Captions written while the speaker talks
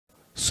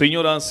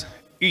Señoras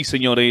y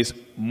señores,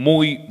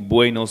 muy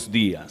buenos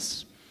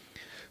días.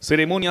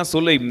 Ceremonia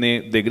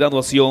solemne de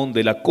graduación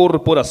de la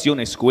Corporación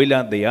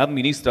Escuela de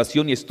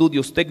Administración y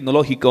Estudios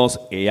Tecnológicos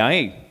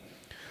EAE.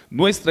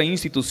 Nuestra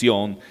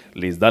institución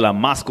les da la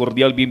más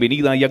cordial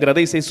bienvenida y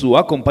agradece su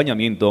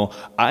acompañamiento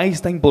a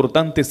esta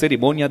importante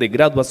ceremonia de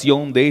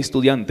graduación de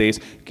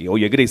estudiantes que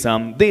hoy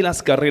egresan de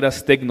las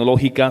carreras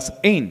tecnológicas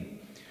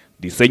en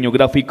diseño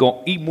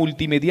gráfico y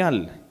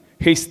multimedial,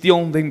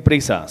 gestión de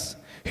empresas,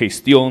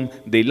 gestión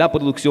de la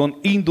producción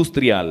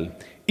industrial,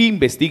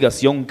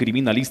 investigación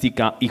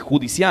criminalística y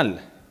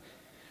judicial.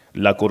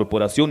 La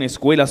Corporación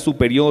Escuela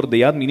Superior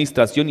de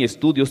Administración y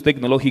Estudios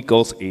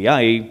Tecnológicos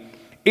EAE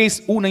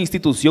es una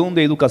institución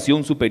de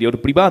educación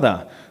superior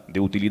privada, de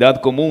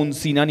utilidad común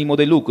sin ánimo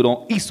de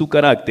lucro y su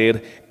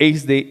carácter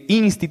es de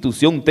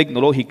institución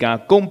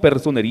tecnológica con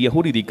personería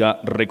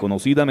jurídica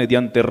reconocida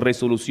mediante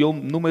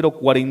resolución número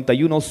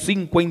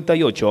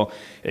 4158,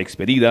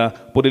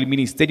 expedida por el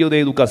Ministerio de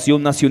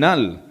Educación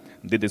Nacional.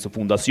 Desde su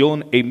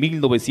fundación en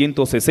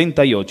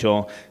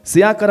 1968,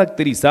 se ha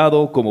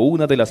caracterizado como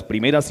una de las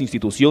primeras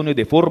instituciones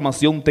de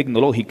formación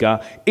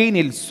tecnológica en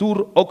el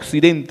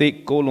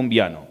suroccidente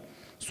colombiano.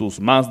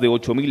 Sus más de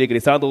 8.000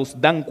 egresados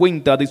dan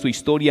cuenta de su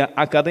historia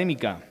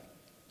académica,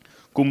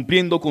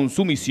 cumpliendo con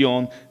su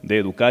misión de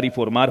educar y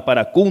formar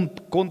para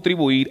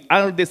contribuir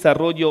al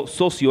desarrollo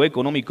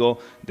socioeconómico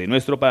de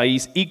nuestro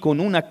país y con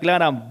una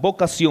clara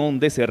vocación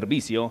de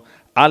servicio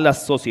a la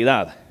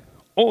sociedad.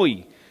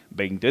 Hoy,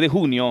 20 de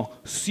junio,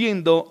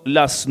 siendo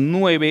las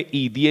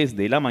 9:10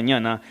 de la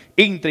mañana,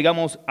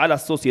 entregamos a la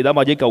sociedad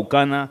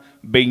vallecaucana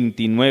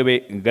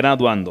 29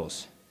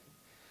 graduandos.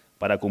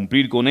 Para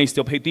cumplir con este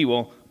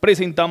objetivo,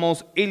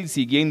 presentamos el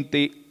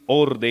siguiente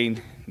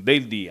orden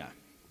del día.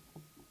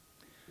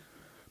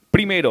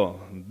 Primero,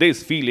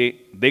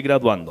 desfile de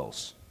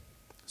graduandos.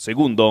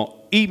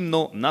 Segundo,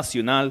 himno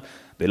nacional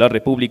de la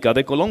República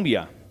de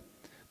Colombia.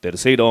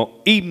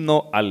 Tercero,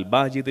 himno al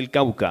Valle del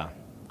Cauca.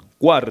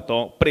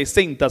 Cuarto,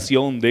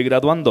 presentación de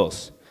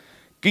graduandos.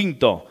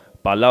 Quinto,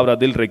 palabra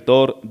del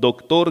rector,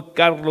 doctor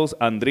Carlos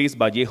Andrés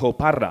Vallejo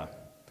Parra.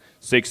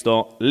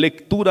 Sexto,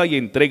 lectura y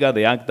entrega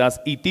de actas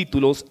y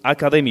títulos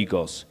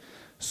académicos.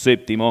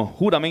 Séptimo,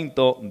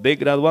 juramento de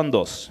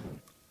graduandos.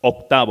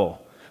 Octavo,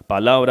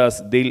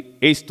 palabras del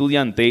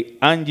estudiante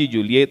Angie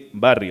Juliet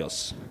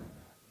Barrios.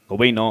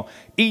 Noveno,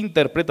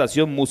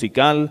 interpretación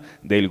musical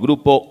del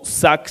grupo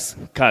Sax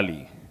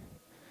Cali.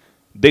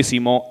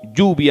 Décimo,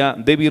 lluvia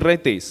de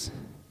birretes.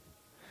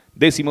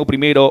 Décimo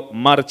primero,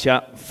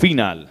 marcha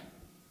final.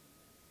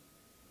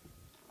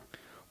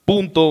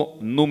 Punto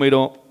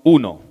número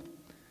 1.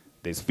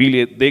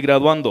 Desfile de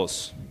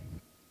graduandos.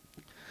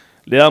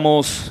 Le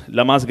damos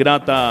la más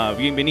grata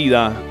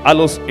bienvenida a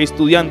los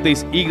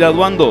estudiantes y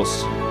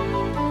graduandos.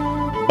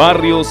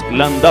 Barrios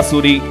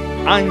Landazuri,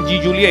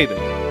 Angie Juliet.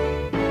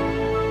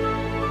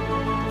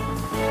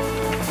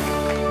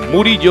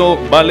 Murillo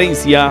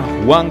Valencia,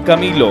 Juan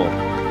Camilo.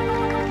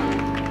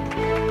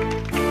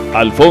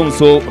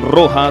 Alfonso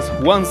Rojas,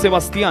 Juan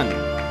Sebastián.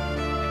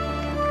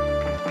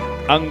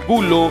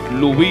 Angulo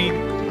Lubín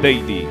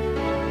Deidi.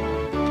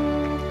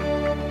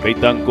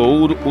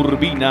 Betancourt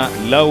Urbina,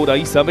 Laura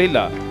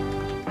Isabela.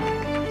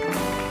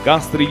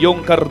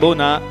 Castrillón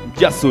Cardona,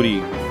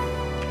 Yasuri.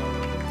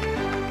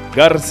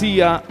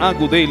 García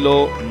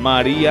Agudelo,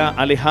 María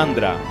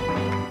Alejandra.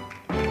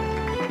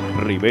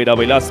 Rivera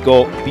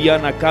Velasco,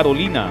 Diana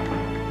Carolina.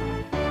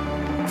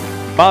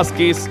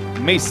 Vázquez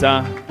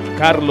Mesa,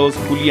 Carlos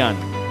Julián.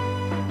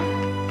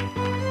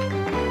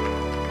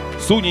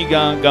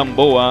 Zúñiga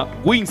Gamboa,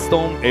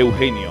 Winston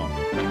Eugenio.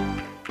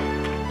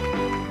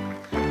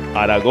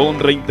 Aragón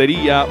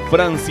Reintería,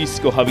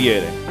 Francisco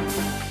Javier.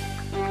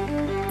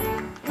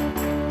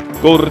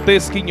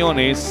 Cortés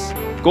Quiñones,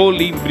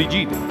 Colin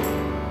Brigitte.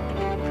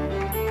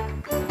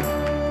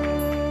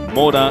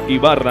 Mora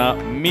Ibarra,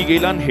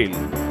 Miguel Ángel.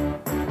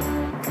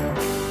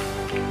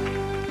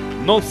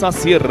 Noza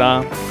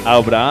Sierra,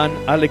 Abraham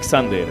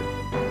Alexander.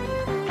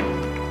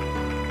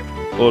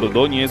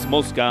 Ordóñez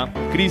Mosca,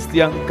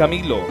 Cristian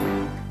Camilo.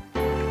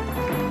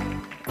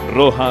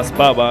 Rojas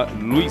Baba,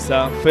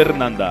 Luisa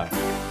Fernanda.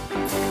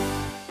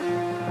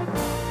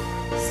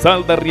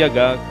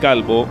 Saldarriaga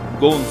Calvo,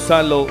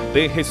 Gonzalo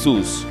de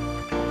Jesús.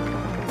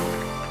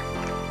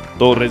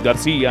 Torres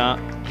García,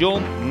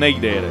 John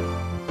Neider.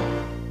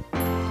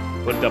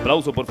 Fuerte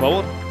aplauso, por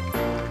favor.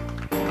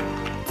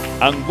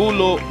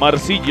 Angulo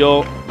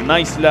Marcillo,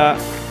 Naisla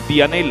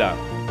Dianela.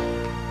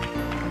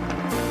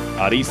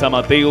 Arisa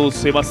Mateo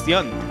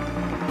Sebastián.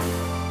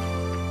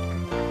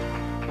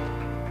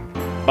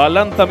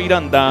 Balanta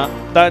Miranda,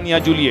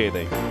 Tania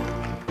Juliet.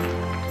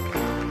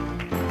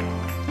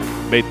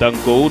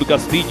 Betancourt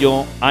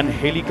Castillo,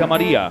 Angélica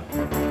María.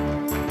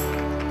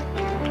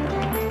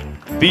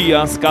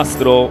 Díaz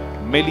Castro,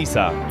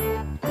 Melisa.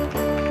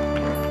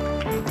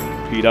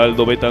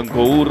 Giraldo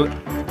Betancourt,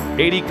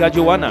 Erika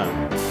Joana.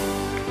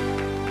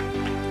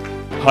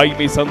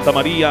 Jaime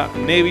Santamaría,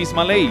 Nevis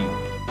Maley.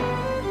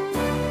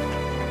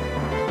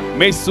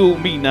 Mesu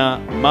Mina,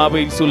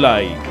 Mabel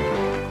Zulay.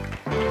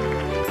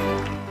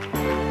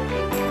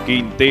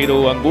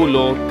 Quintero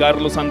Angulo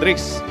Carlos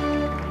Andrés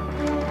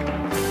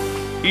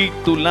y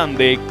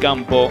Tulande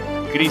Campo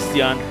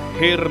Cristian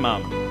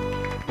Germán.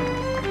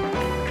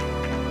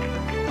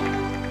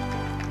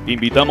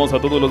 Invitamos a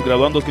todos los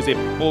graduandos que se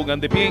pongan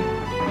de pie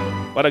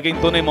para que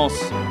entonemos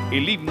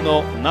el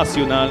himno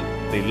nacional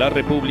de la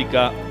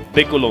República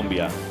de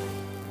Colombia.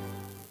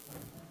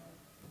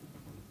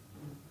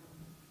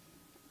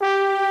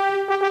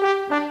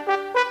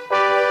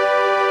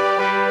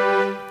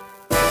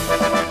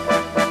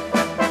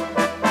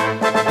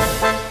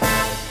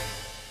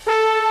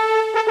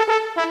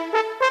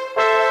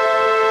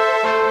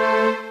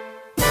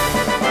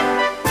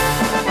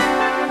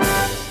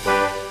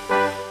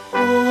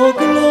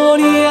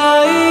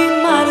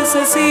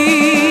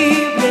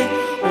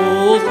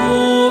 Oh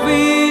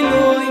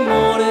júbilo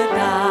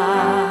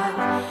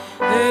inmortal,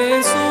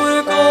 en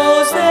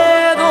surcos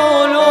de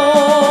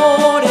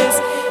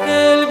dolores,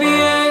 el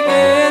bien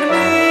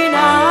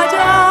germina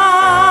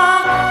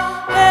ya,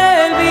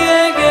 el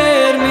bien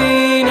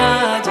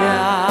germina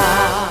ya.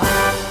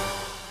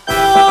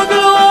 Oh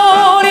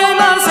gloria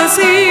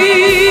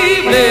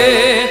inmarcesible,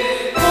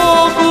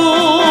 oh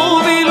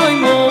júbilo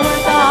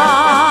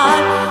inmortal,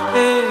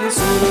 en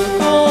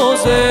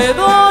surcos de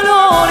dolores.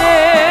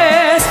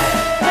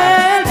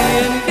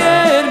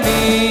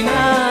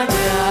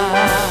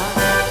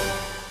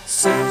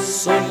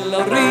 Son la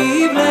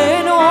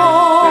horrible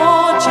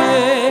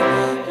noche,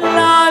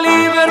 la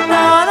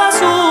libertad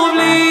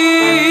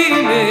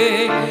sublime,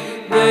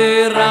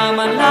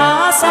 derraman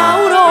las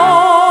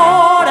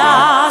auroras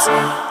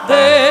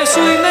de su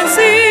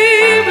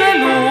invencible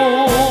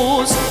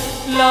luz,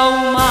 la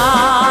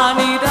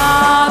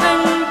humanidad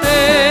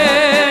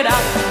entera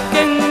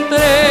que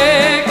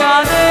entre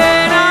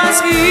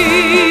cadenas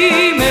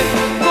gime,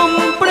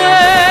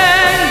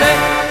 comprende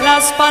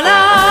las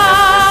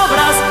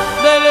palabras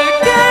del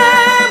que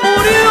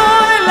murió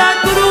en la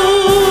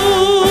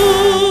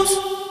cruz.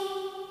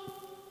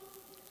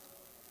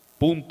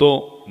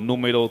 Punto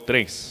número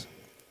 3.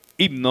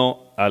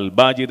 Himno al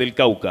Valle del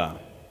Cauca.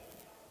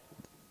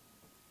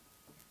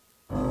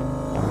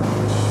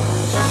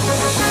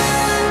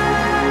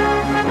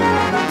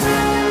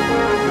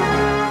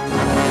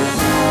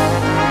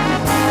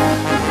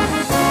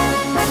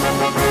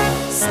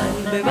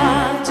 Salve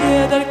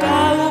Valle del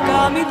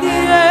Cauca, mi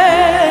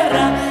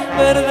tierra,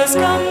 verdes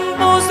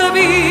campos de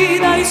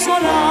vida y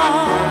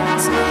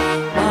solaz,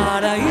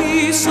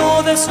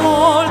 paraíso de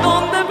sol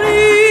donde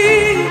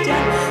brilla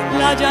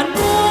la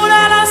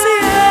llanura, la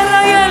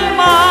sierra y el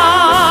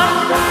mar.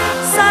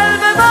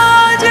 Salve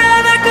Valle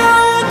del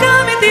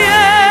Cauca, mi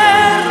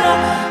tierra,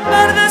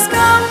 verdes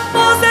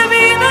campos de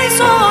vida y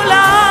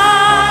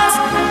solaz,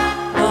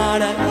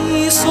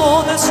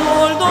 paraíso de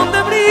sol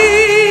donde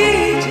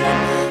brilla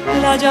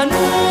la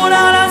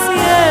llanura, la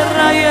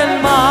sierra y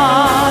el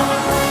mar.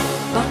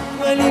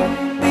 Bajo el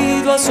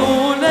límpido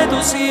azul de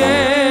tus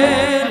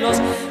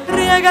cielos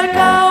riega el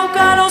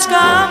Cauca los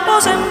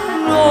campos en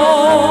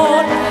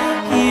flor,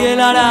 y el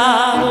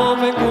arado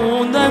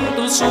fecunda en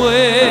tu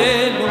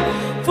suelo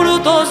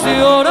frutos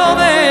de oro,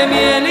 de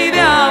miel y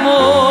de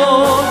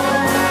amor.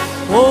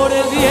 Por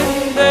el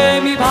bien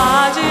de mi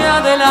valle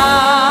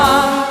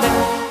adelante,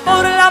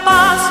 por la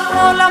paz,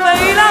 por la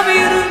fe y la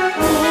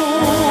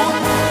virtud,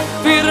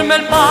 firme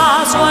el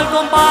paso al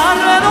compás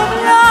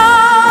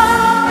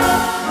redoblante,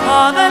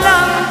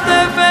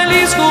 adelante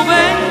feliz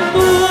juventud.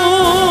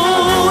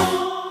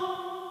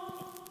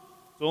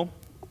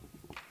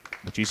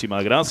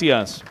 Muchísimas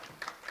gracias.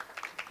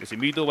 Les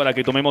invito para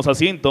que tomemos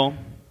asiento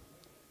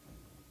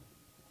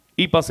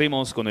y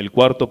pasemos con el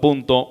cuarto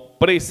punto,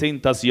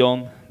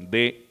 presentación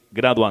de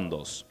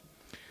graduandos.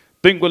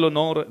 Tengo el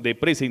honor de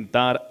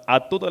presentar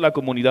a toda la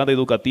comunidad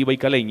educativa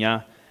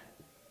icaleña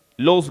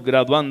los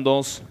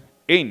graduandos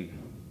en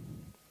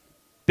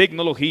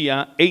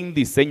tecnología en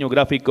diseño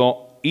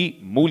gráfico y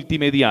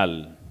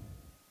multimedial.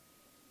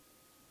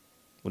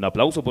 Un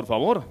aplauso, por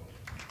favor.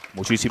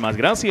 Muchísimas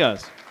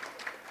gracias.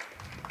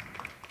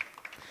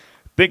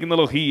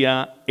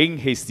 Tecnología en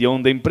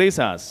gestión de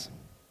empresas.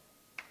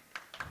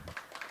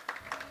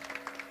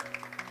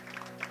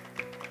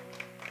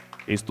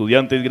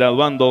 Estudiantes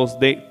graduandos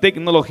de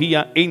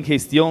tecnología en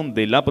gestión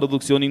de la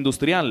producción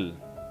industrial.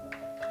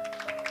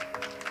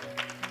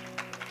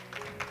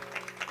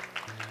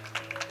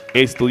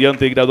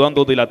 Estudiante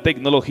graduando de la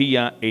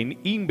tecnología en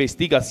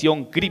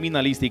investigación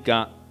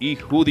criminalística y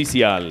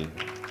judicial.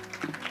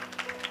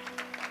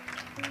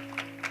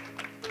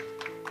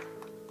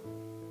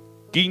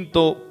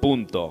 Quinto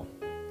punto.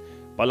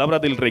 Palabra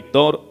del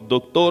rector,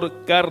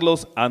 doctor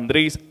Carlos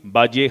Andrés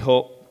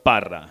Vallejo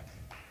Parra.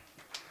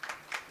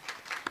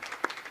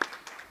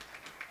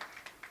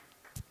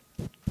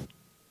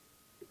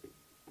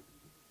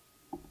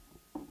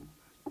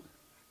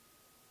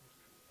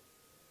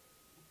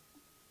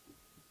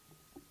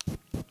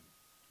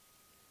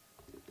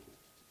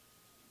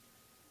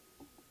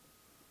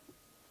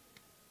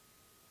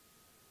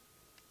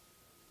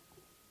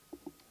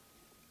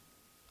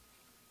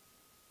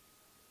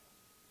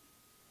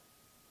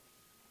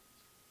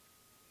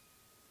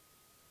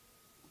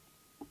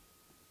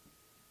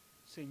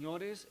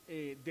 señores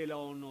de la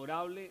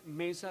honorable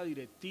mesa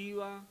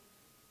directiva,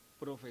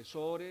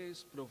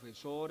 profesores,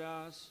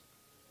 profesoras,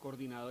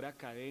 coordinadora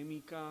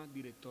académica,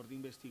 director de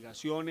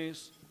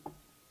investigaciones,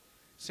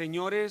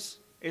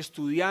 señores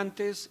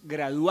estudiantes,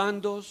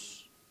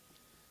 graduandos,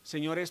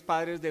 señores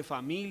padres de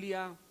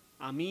familia,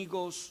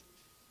 amigos,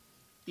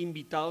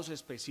 invitados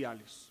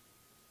especiales.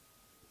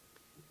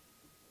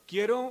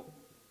 Quiero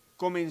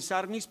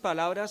comenzar mis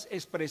palabras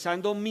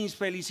expresando mis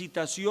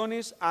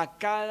felicitaciones a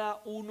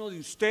cada uno de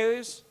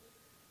ustedes,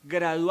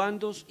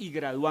 graduandos y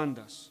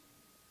graduandas.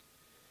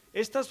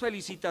 Estas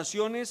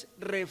felicitaciones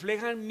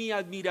reflejan mi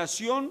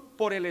admiración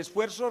por el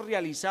esfuerzo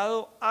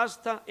realizado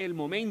hasta el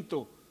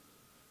momento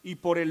y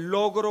por el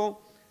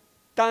logro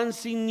tan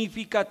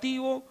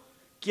significativo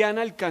que han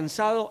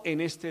alcanzado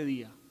en este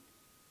día.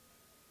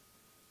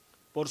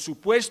 Por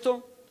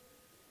supuesto,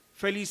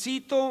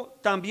 felicito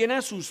también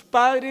a sus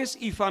padres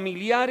y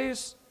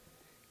familiares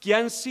que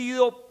han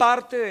sido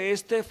parte de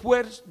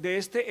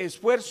este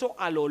esfuerzo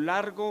a lo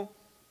largo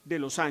de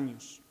los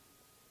años.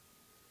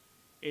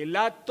 El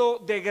acto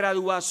de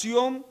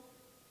graduación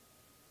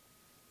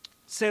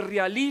se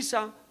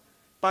realiza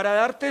para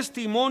dar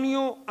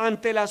testimonio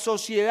ante la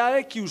sociedad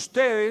de que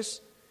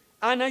ustedes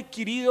han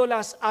adquirido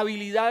las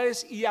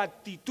habilidades y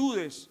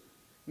actitudes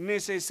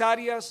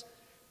necesarias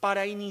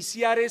para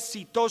iniciar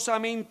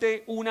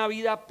exitosamente una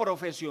vida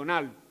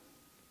profesional.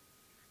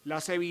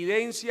 Las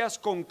evidencias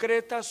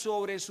concretas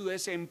sobre su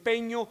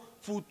desempeño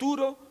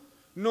futuro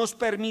nos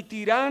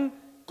permitirán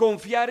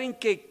confiar en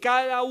que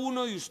cada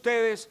uno de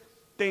ustedes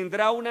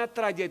tendrá una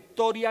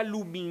trayectoria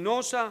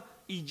luminosa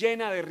y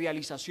llena de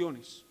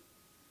realizaciones.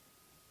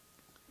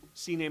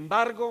 Sin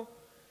embargo,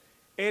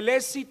 el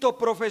éxito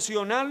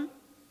profesional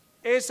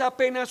es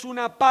apenas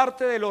una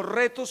parte de los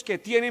retos que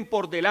tienen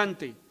por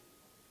delante.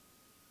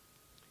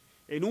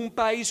 En un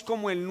país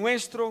como el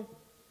nuestro,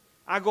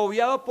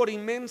 agobiado por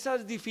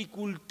inmensas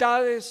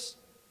dificultades,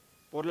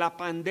 por la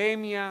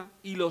pandemia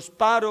y los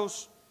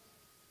paros,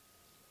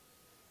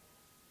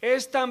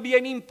 es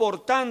también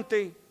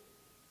importante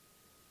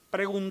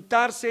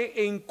preguntarse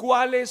en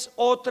cuáles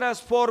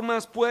otras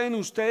formas pueden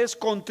ustedes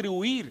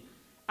contribuir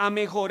a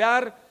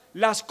mejorar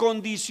las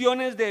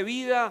condiciones de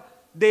vida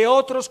de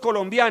otros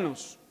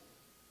colombianos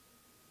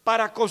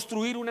para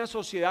construir una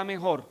sociedad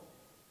mejor.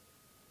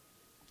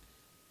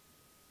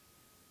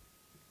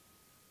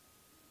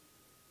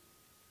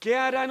 ¿Qué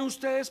harán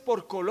ustedes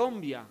por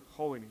Colombia,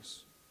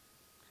 jóvenes?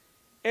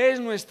 Es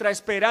nuestra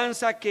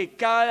esperanza que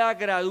cada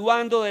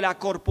graduando de la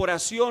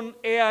corporación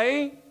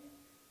EAE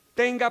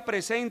tenga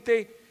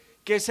presente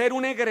que ser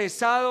un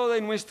egresado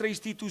de nuestra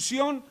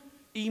institución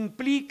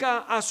implica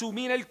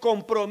asumir el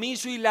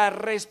compromiso y la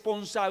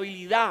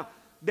responsabilidad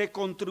de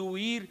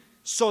contribuir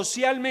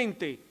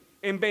socialmente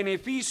en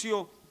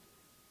beneficio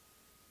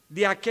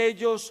de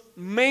aquellos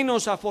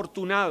menos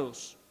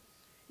afortunados,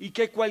 y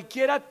que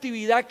cualquier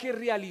actividad que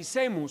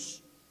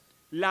realicemos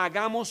la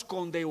hagamos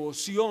con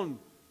devoción,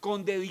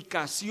 con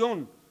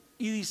dedicación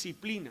y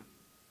disciplina.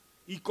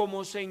 Y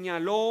como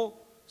señaló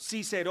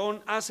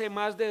Cicerón hace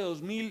más de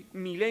 2000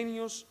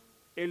 milenios,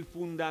 el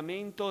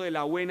fundamento de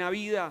la buena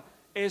vida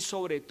es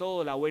sobre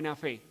todo la buena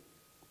fe.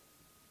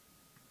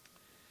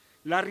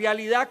 La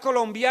realidad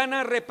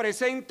colombiana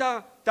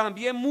representa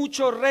también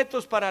muchos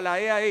retos para la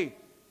EAE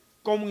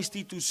como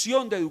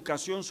institución de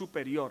educación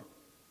superior.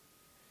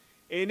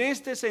 En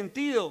este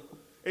sentido,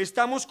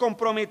 estamos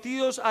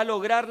comprometidos a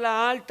lograr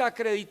la alta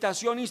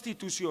acreditación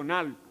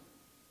institucional.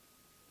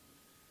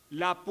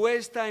 La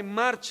puesta en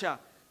marcha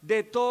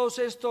de todos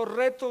estos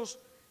retos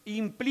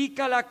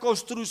implica la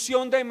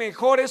construcción de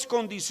mejores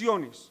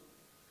condiciones,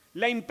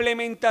 la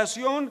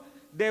implementación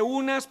de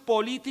unas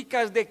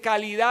políticas de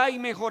calidad y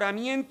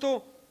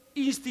mejoramiento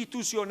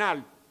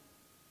institucional,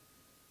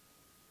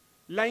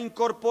 la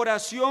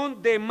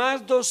incorporación de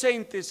más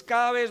docentes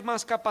cada vez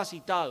más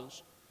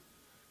capacitados,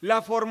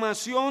 la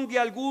formación de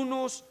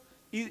alumnos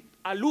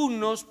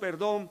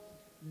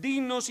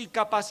dignos y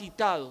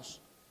capacitados,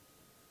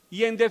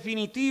 y en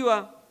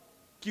definitiva,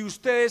 que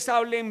ustedes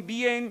hablen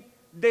bien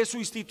de su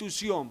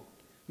institución,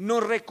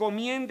 nos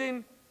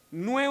recomienden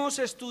nuevos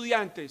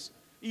estudiantes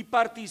y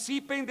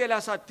participen de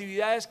las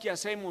actividades que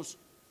hacemos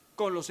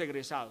con los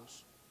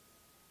egresados.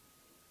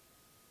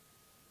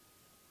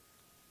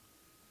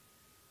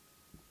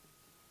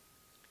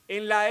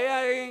 En la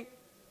EAE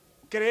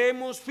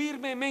creemos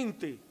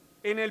firmemente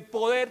en el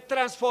poder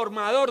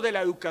transformador de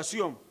la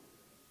educación.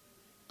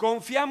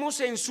 Confiamos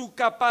en su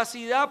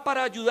capacidad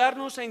para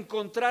ayudarnos a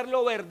encontrar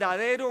lo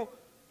verdadero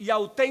y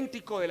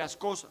auténtico de las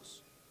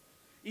cosas.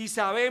 Y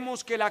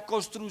sabemos que la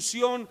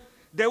construcción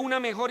de una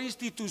mejor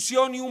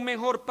institución y un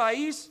mejor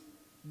país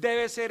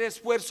debe ser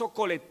esfuerzo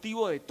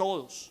colectivo de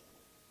todos.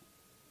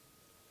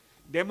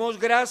 Demos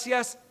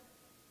gracias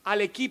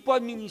al equipo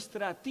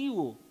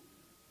administrativo,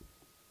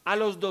 a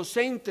los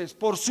docentes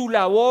por su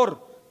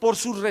labor, por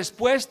sus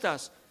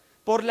respuestas,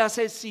 por las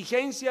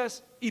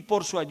exigencias y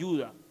por su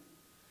ayuda,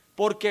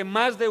 porque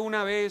más de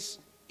una vez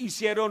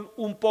hicieron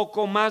un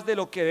poco más de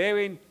lo que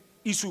deben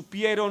y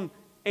supieron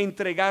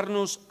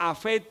entregarnos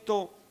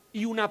afecto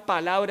y una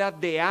palabra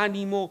de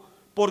ánimo,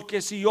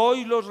 porque si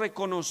hoy los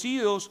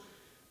reconocidos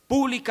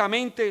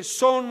públicamente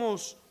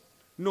somos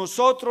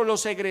nosotros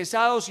los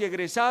egresados y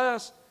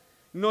egresadas,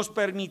 nos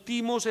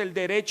permitimos el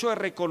derecho de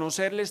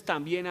reconocerles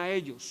también a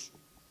ellos,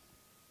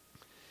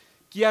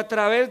 que a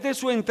través de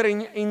su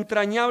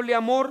entrañable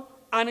amor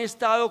han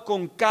estado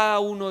con cada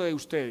uno de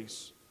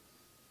ustedes.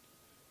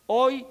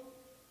 Hoy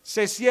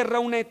se cierra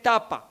una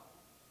etapa,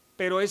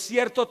 pero es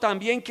cierto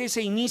también que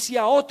se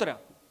inicia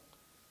otra.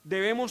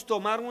 Debemos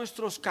tomar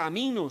nuestros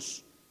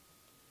caminos,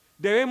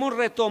 debemos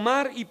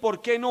retomar y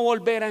por qué no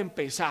volver a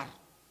empezar.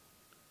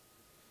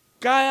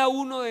 Cada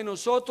uno de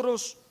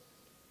nosotros,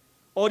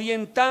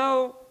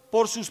 orientado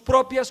por sus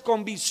propias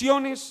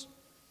convicciones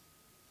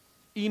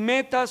y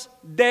metas,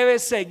 debe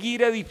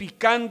seguir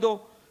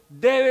edificando,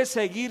 debe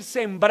seguir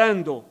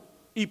sembrando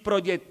y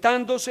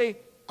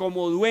proyectándose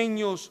como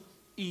dueños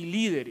y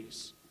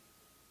líderes.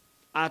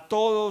 A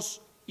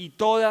todos y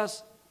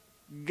todas,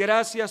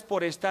 gracias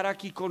por estar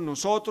aquí con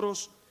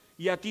nosotros,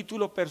 y a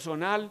título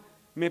personal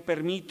me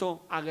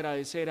permito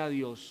agradecer a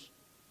Dios.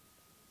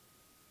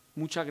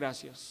 Muchas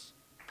gracias.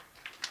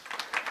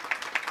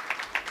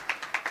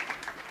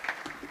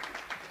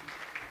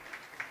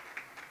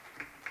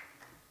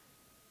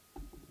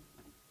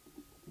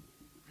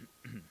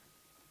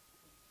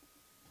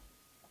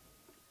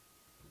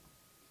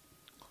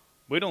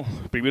 Bueno,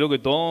 primero que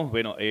todo,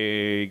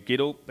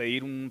 quiero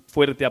pedir un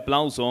fuerte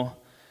aplauso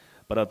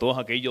para todos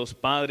aquellos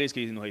padres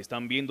que nos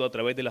están viendo a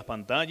través de las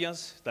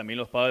pantallas, también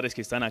los padres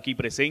que están aquí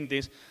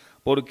presentes,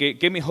 porque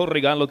qué mejor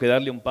regalo que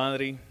darle a un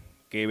padre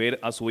que ver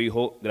a su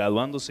hijo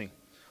graduándose,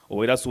 o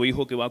ver a su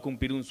hijo que va a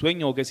cumplir un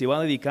sueño o que se va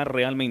a dedicar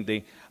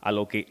realmente a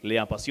lo que le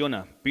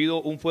apasiona.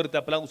 Pido un fuerte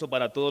aplauso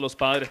para todos los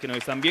padres que nos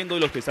están viendo y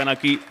los que están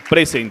aquí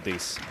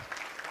presentes.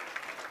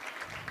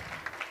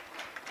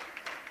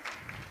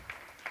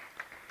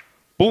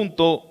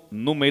 Punto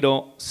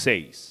número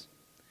 6.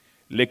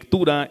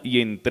 Lectura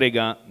y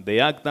entrega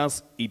de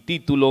actas y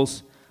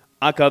títulos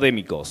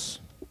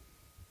académicos.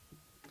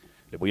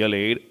 Les voy a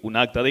leer un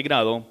acta de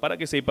grado para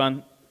que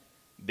sepan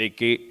de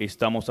qué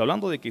estamos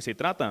hablando, de qué se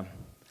trata.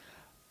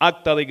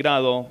 Acta de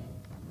grado,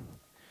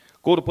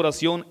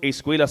 Corporación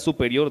Escuela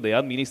Superior de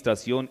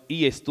Administración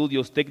y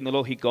Estudios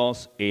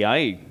Tecnológicos,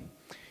 EAE,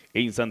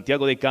 en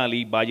Santiago de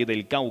Cali, Valle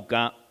del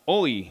Cauca,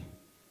 hoy,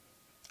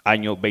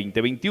 año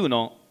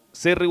 2021,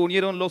 se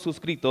reunieron los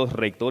suscritos,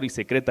 rector y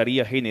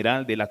secretaría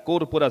general de la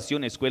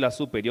Corporación Escuela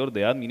Superior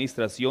de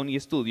Administración y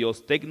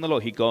Estudios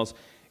Tecnológicos,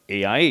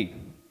 EAE,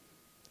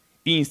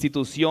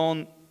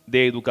 institución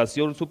de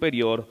educación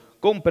superior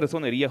con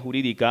personería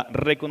jurídica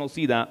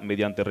reconocida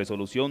mediante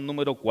resolución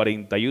número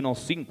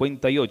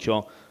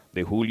 4158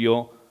 de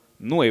julio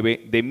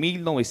 9 de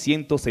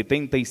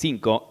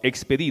 1975,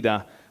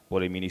 expedida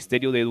por el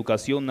Ministerio de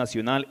Educación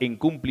Nacional en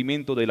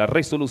cumplimiento de la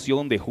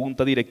resolución de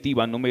Junta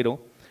Directiva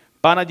número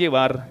para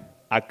llevar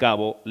a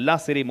cabo la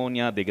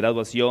ceremonia de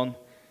graduación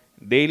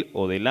del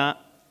o de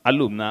la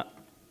alumna,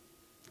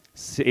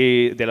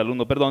 del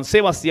alumno,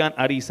 Sebastián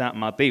Ariza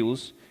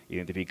Mateus,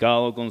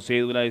 identificado con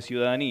cédula de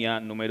ciudadanía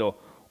número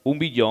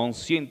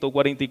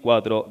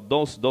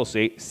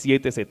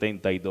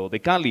 1.144.212.772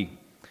 de Cali,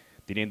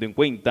 teniendo en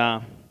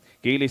cuenta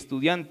que el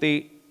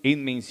estudiante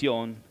en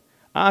mención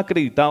ha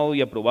acreditado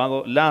y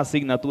aprobado la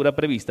asignatura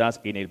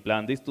previstas en el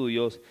plan de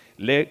estudios,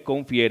 le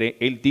confiere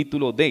el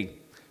título de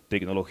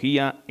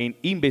Tecnología en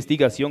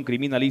Investigación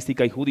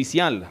Criminalística y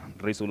Judicial,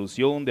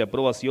 resolución de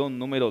aprobación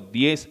número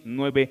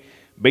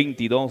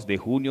 10922 de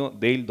junio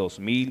del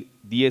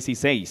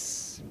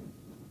 2016.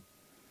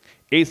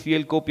 Es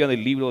fiel copia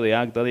del libro de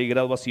acta de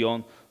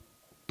graduación,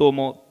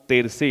 tomo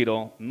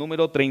tercero,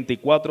 número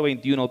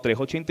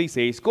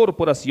 3421386,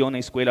 Corporación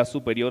Escuela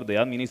Superior de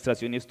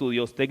Administración y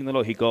Estudios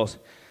Tecnológicos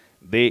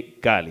de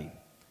Cali,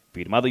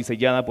 firmada y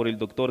sellada por el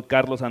doctor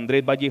Carlos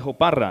Andrés Vallejo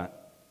Parra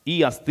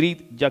y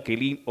Astrid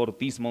Jacqueline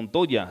Ortiz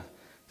Montoya,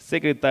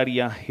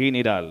 secretaria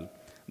general,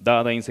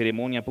 dada en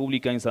ceremonia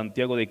pública en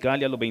Santiago de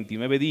Cali a los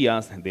 29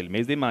 días del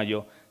mes de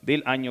mayo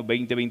del año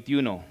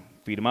 2021,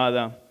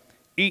 firmada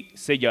y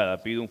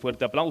sellada. Pido un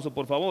fuerte aplauso,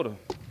 por favor.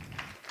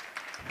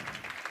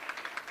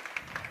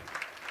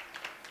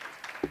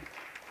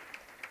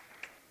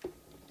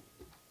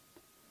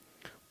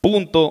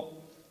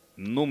 Punto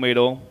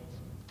número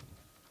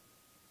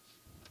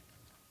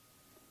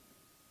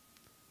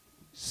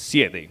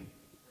 6.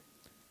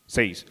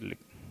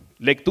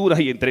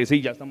 Lectura y entre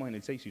sí, ya estamos en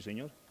el 6, sí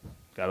señor,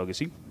 claro que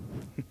sí.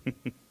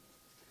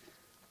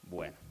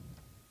 Bueno.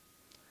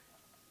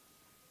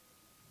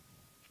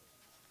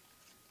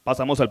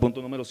 Pasamos al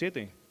punto número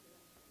 7.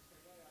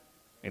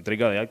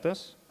 Entrega de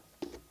actas.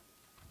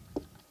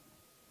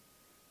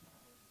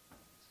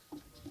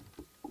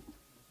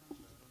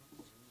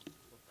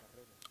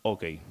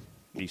 Ok,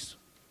 listo.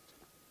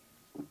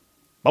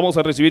 Vamos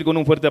a recibir con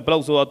un fuerte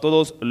aplauso a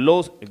todos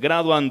los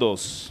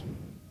graduandos.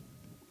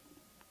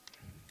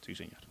 Sí,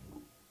 señor.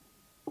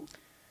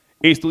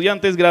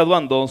 Estudiantes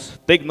graduandos,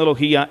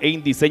 tecnología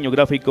en diseño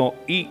gráfico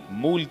y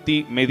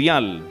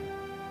multimedial.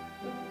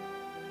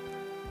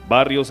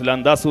 Barrios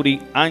Landazuri,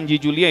 Angie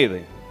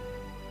Juliet.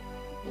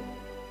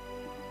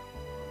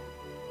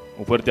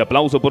 Un fuerte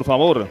aplauso, por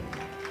favor.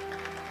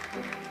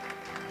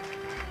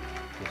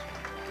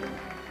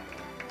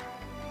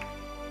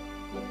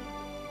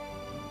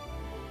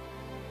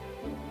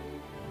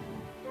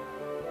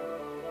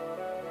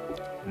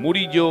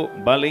 Murillo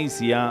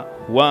Valencia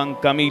Juan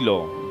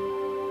Camilo.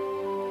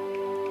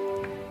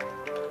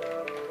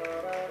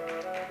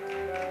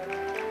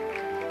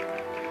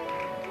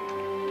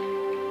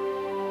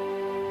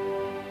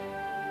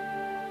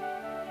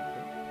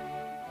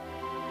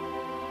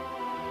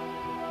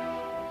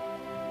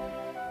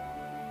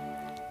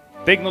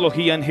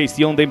 Tecnología en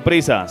gestión de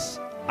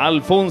empresas.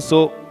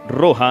 Alfonso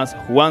Rojas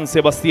Juan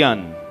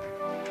Sebastián.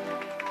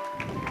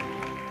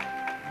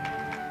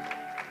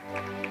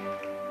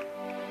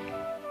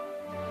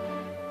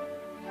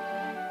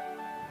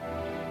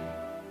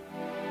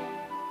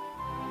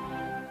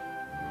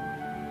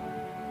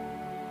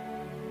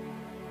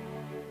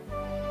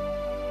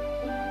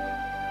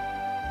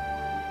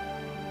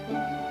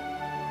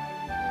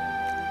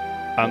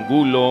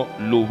 Angulo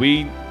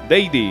Lubin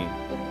Deidi.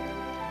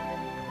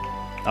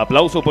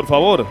 Aplauso, por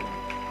favor.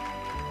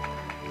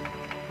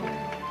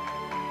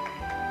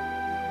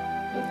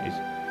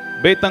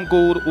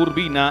 Betancourt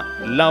Urbina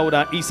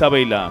Laura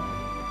Isabela.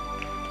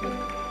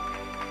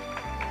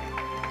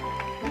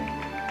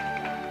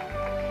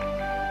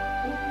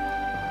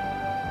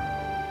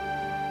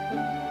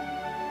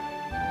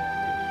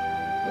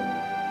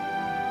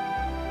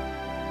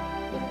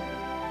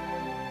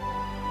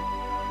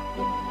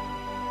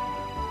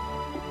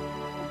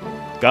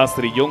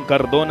 Castrillón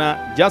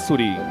Cardona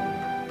Yasuri.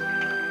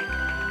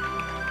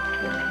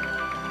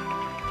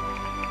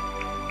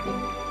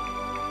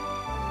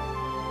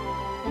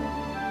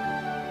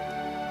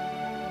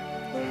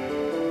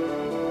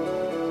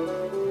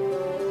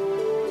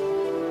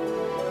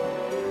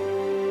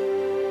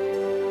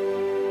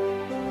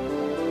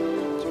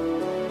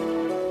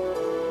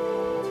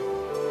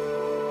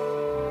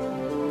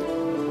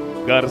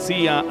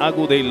 García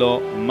Agudelo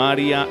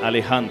María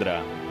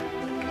Alejandra.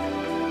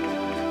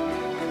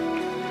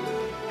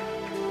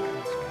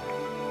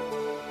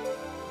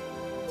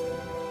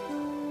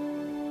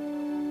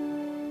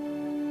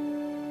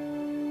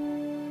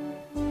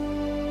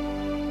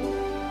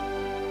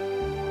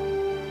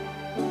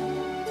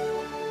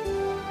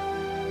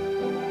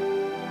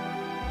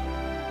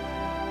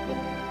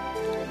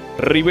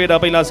 Rivera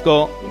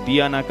Velasco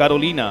Diana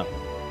Carolina.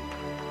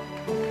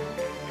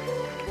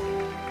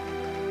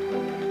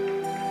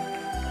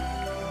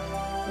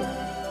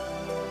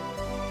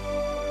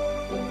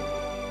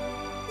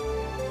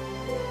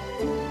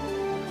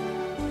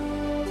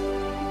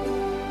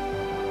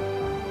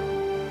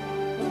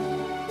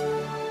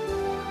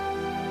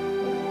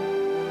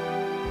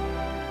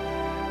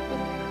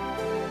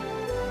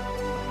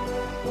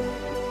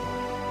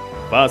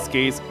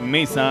 Vázquez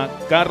Mesa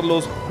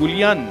Carlos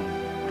Julián.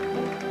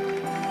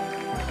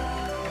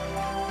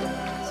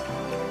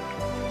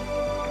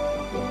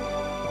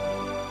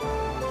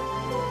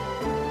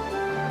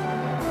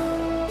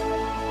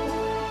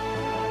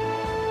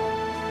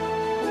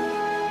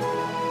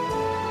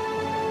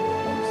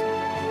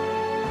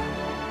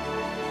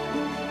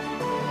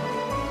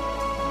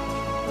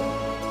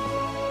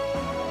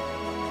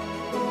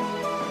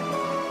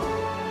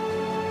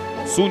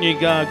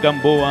 Zúñiga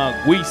Gamboa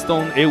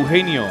Winston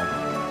Eugenio.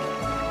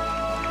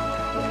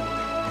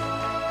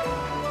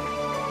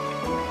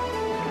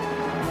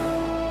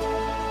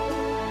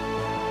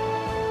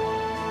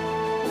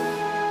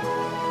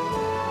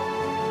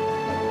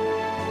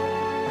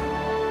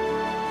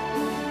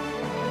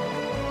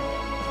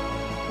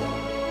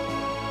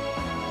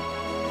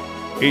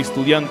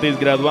 Estudiantes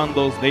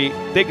graduandos de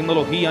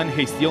Tecnología en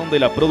Gestión de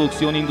la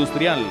Producción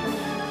Industrial.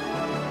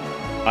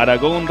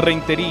 Aragón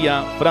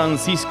Rentería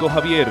Francisco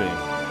Javier.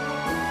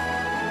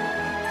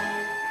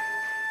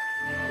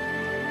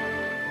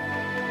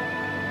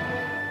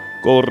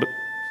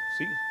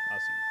 Sí,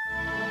 así.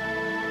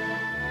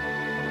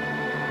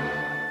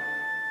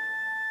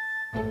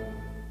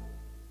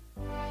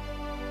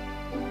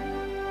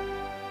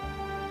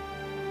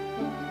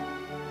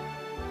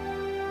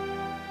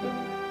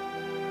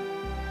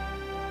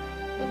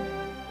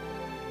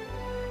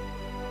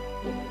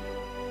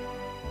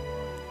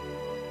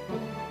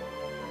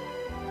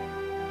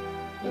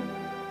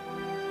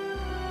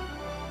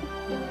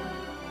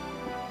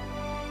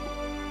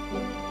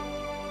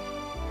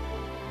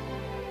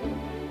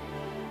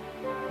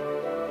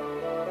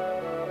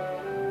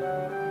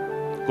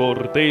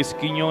 Cortés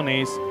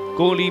Quiñones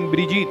Colin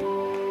Brigitte.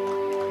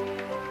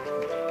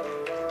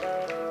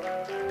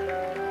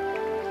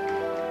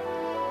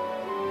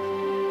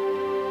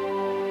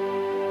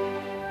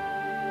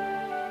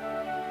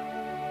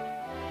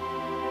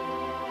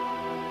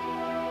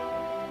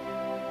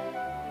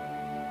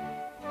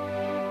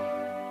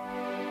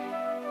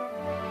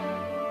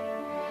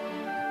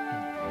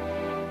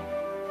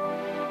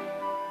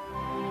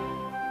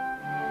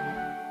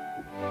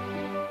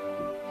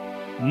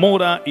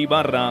 Mora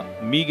Ibarra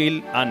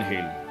Miguel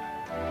Ángel.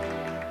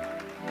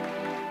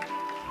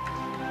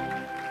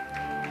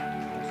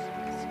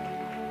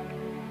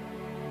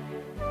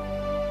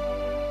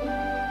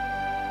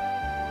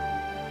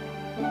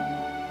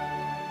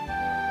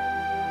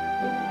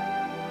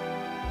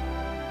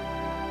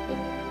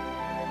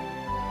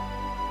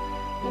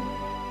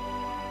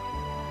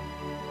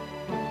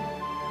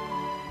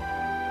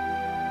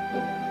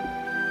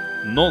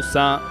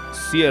 Noza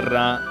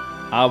Sierra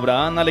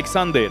Abraham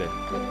Alexander.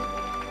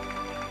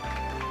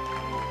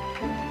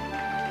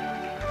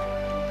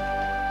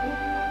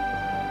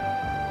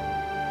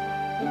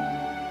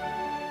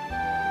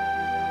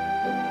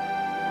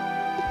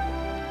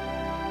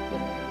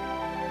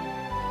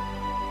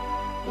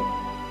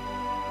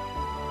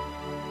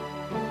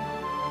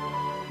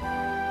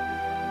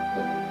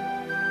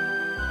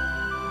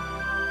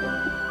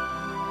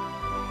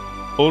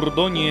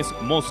 Ordóñez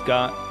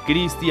Mosca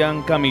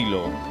Cristian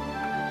Camilo.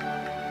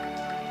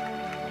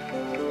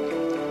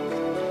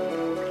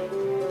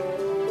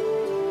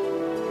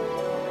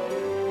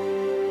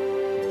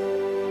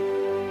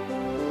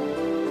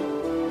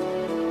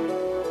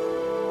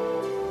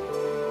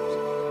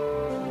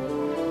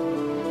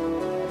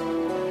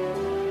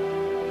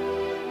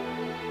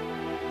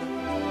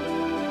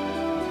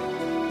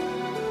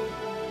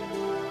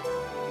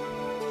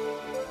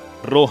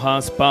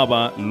 Rojas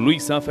Pava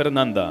Luisa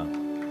Fernanda.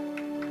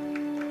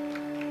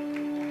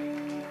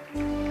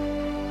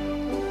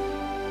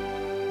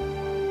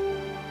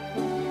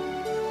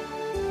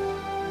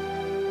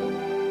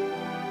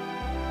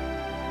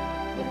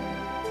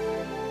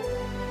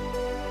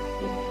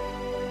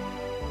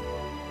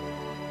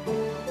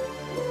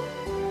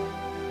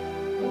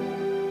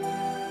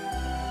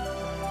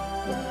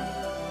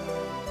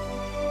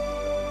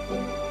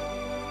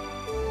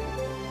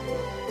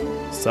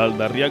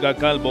 Saldarriaga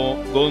Calvo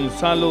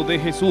Gonzalo de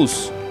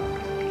Jesús.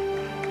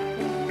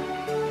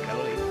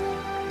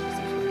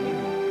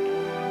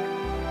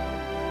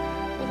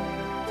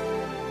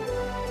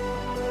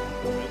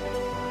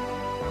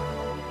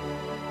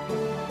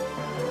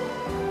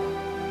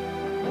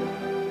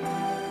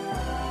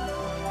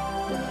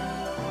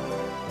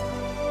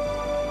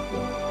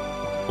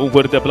 Un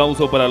fuerte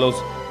aplauso para los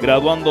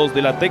graduandos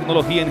de la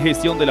Tecnología en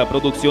Gestión de la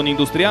Producción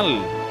Industrial.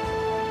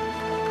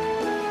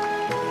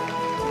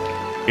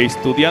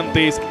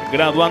 Estudiantes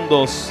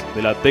graduandos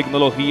de la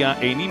Tecnología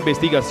en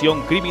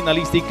Investigación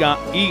Criminalística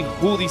y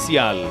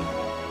Judicial.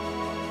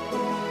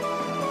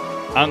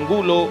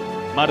 Angulo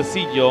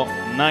Marcillo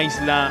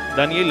Naisla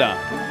Daniela.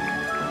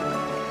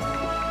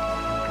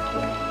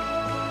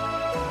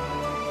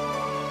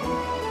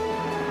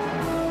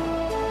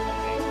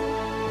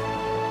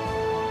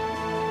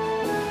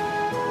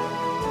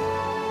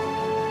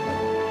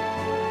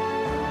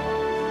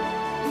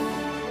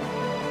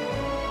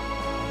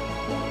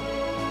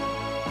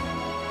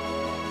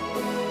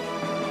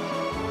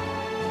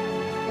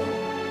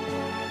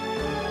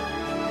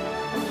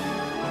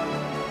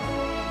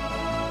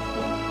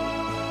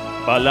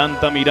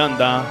 Palanta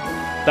Miranda,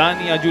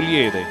 Tania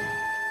Juliet.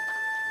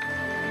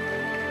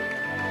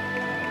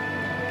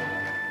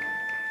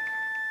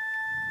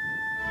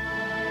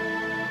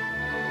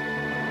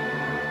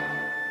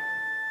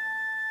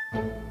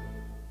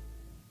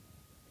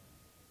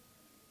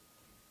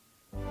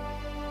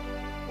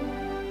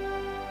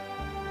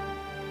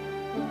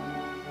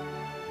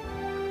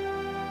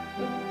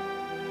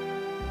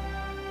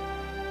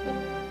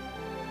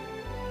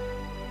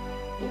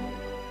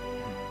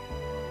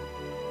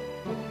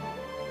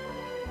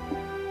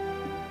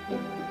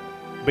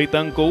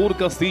 Betancourt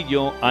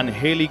Castillo,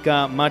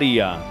 Angélica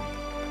María.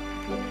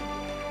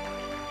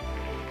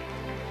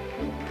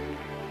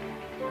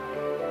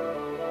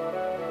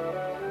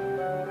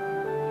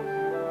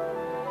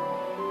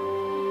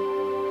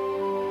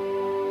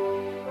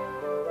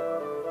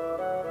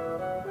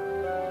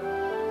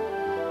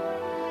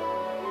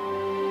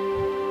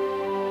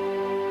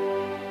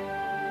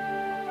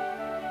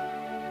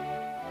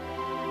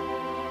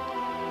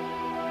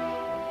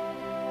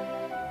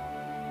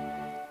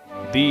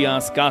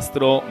 Díaz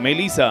Castro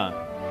Melisa.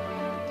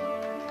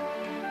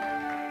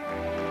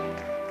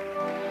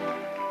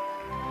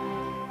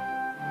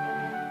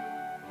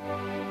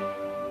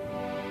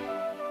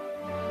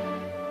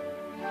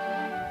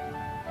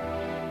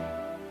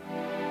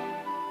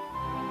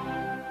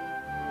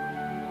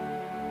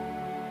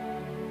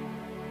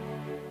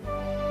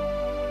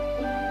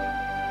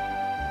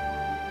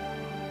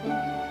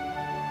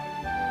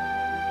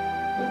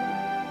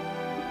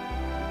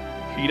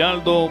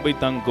 Giraldo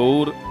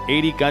Betancourt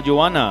Erika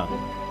Joana.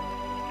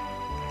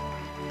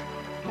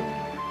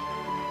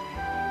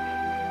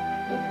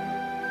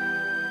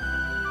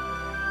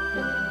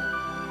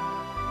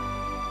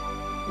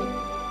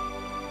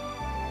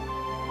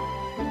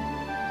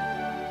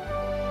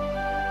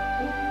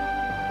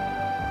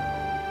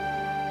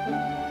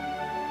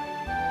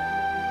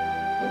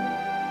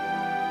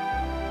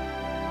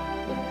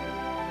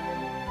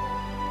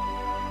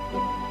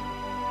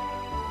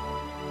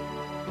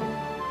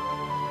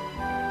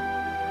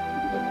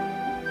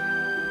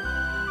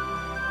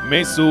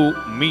 Mesu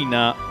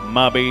Mina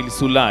Mabel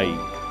Zulay.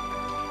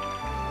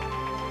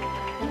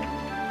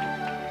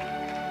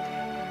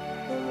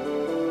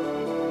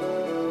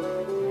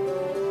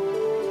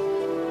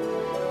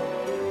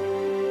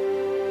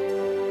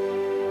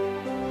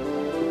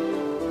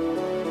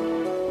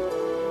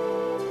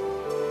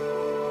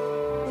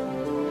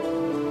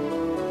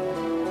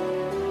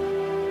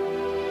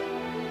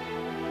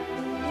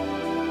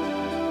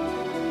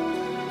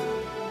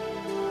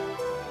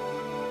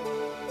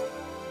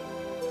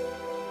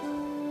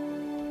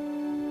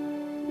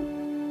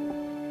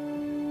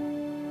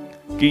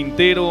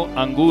 Quintero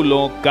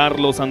Angulo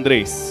Carlos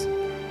Andrés.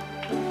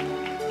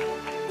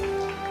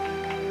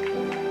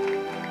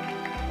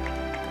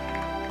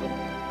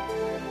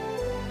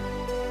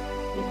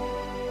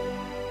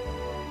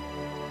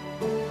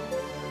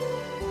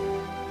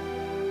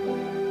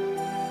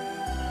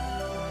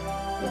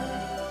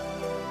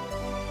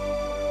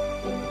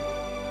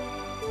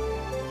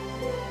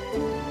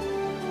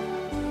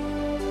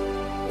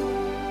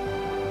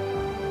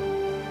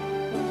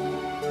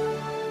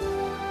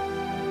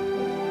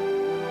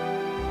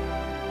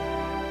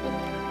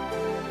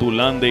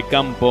 Tulán de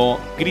Campo,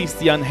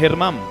 Cristian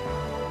Germán.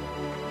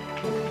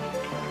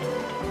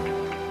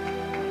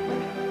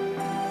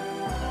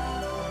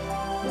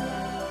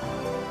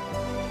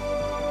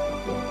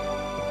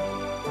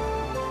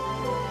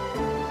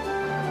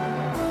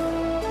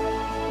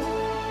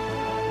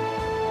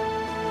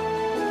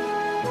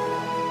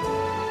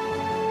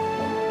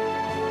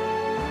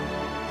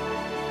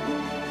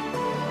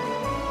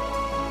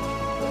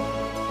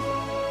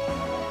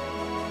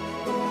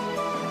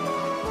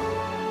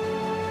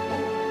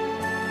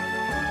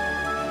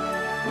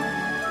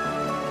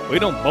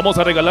 Bueno, vamos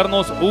a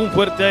regalarnos un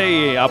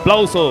fuerte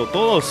aplauso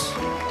todos.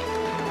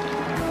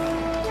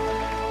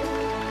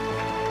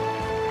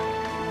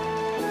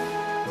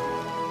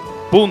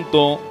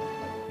 Punto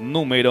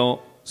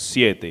número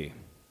 7.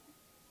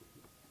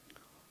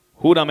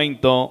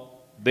 Juramento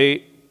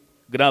de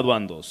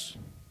graduandos.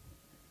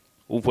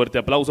 Un fuerte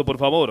aplauso, por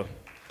favor.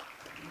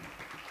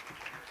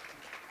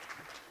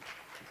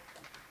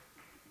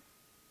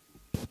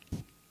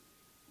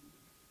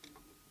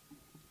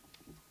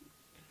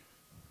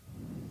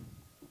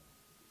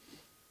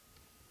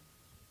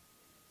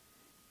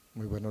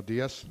 Muy buenos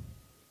días.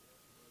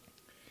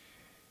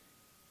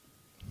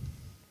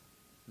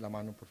 La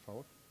mano, por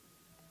favor.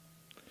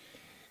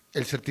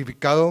 El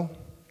certificado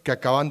que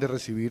acaban de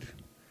recibir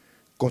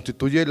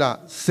constituye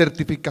la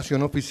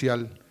certificación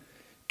oficial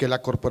que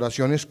la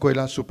Corporación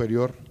Escuela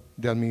Superior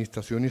de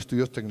Administración y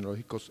Estudios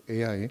Tecnológicos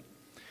EAE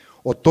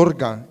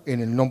otorga en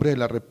el nombre de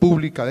la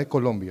República de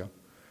Colombia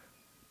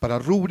para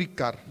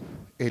rubricar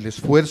el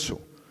esfuerzo,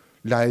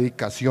 la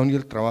dedicación y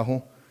el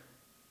trabajo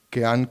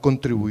que han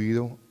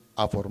contribuido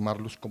a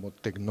formarlos como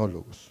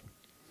tecnólogos.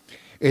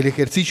 El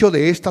ejercicio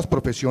de estas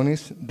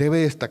profesiones debe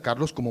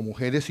destacarlos como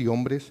mujeres y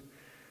hombres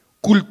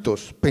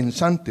cultos,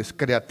 pensantes,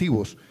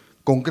 creativos,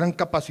 con gran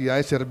capacidad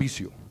de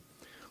servicio,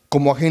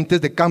 como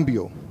agentes de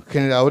cambio,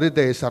 generadores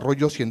de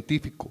desarrollo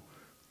científico,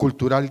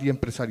 cultural y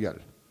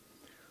empresarial,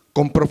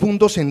 con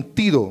profundo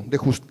sentido de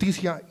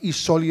justicia y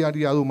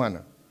solidaridad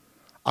humana,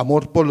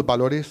 amor por los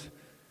valores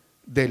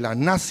de la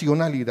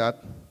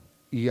nacionalidad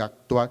y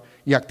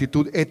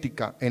actitud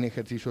ética en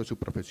ejercicio de su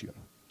profesión.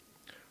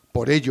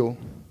 Por ello,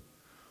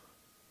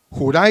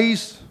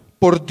 juráis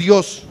por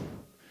Dios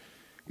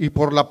y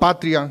por la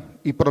patria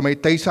y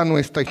prometéis a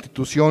nuestra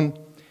institución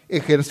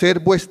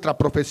ejercer vuestra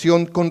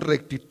profesión con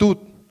rectitud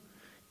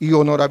y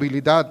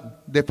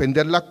honorabilidad,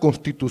 defender la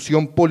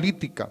Constitución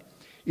política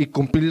y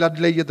cumplir las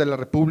leyes de la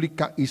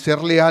República y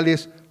ser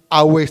leales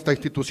a vuestra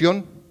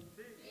institución.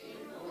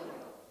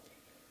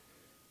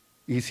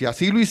 Y si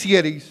así lo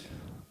hiciereis,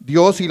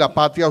 Dios y la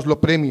patria os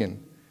lo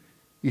premien,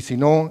 y si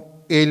no,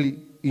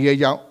 él y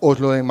ella os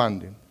lo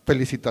demanden.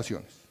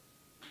 Felicitaciones.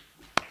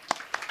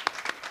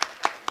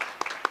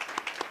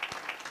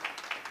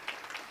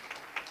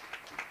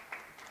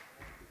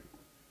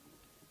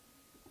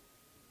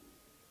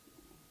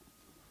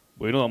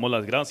 Bueno, damos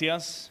las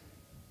gracias.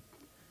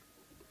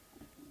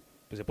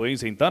 Pues se pueden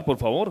sentar, por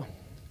favor.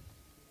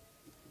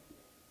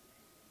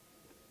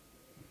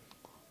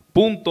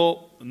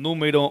 Punto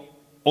número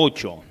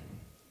 8.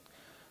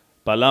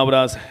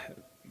 Palabras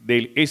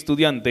del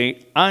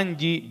estudiante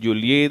Angie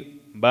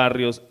Juliet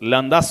Barrios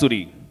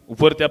Landazuri. Un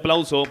fuerte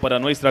aplauso para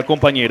nuestra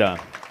compañera.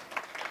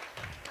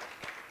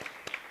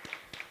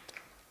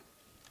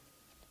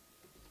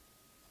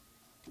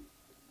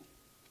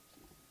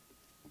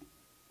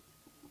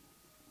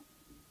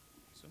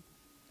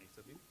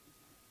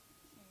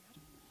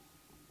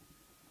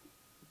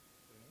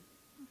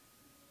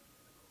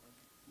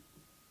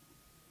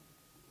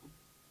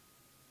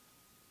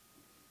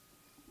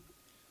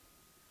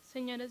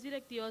 Señores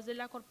directivos de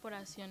la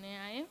Corporación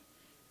EAE,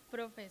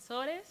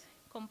 profesores,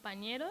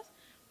 compañeros,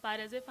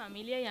 padres de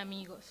familia y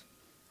amigos,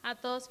 a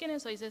todos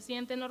quienes hoy se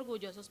sienten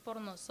orgullosos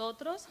por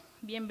nosotros,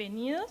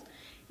 bienvenidos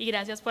y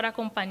gracias por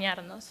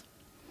acompañarnos.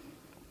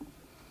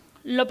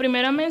 Lo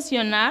primero a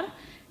mencionar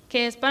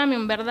que es para mí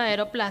un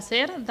verdadero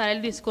placer dar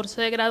el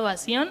discurso de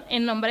graduación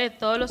en nombre de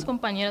todos los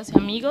compañeros y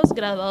amigos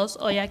graduados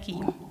hoy aquí.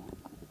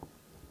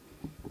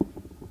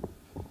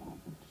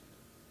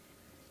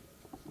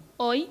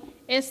 Hoy,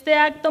 este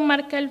acto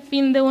marca el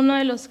fin de uno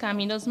de los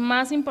caminos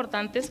más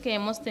importantes que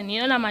hemos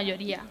tenido la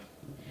mayoría.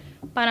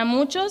 Para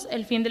muchos,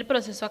 el fin del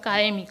proceso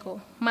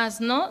académico, mas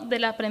no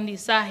del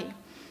aprendizaje.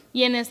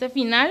 Y en este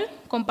final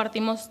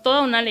compartimos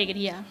toda una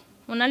alegría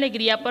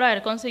por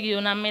haber conseguido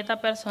una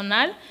meta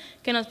personal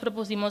que nos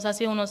propusimos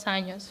hace unos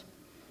años.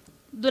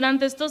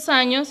 Durante estos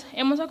años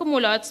hemos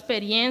acumulado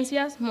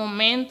experiencias,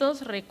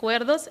 momentos,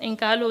 recuerdos en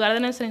cada lugar de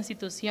nuestra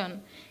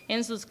institución,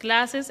 en sus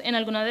clases, en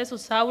algunas de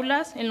sus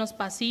aulas, en los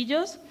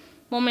pasillos,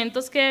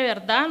 momentos que de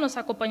verdad nos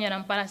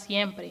acompañarán para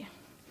siempre.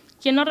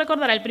 ¿Quién no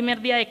recordará el primer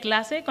día de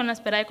clase con la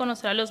espera de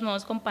conocer a los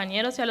nuevos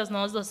compañeros y a los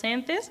nuevos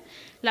docentes?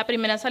 La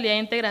primera salida de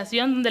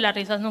integración donde las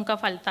risas nunca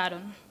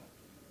faltaron.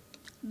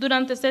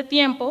 Durante este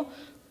tiempo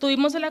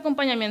tuvimos el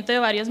acompañamiento de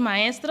varios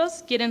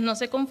maestros, quienes no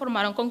se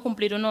conformaron con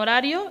cumplir un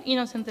horario y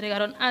nos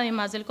entregaron,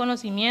 además del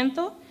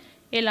conocimiento,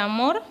 el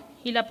amor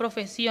y la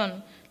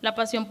profesión, la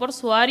pasión por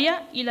su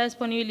área y la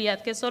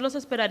disponibilidad que solo se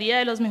esperaría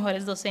de los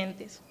mejores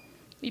docentes.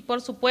 Y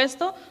por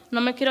supuesto, no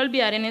me quiero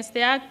olvidar en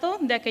este acto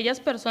de aquellas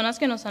personas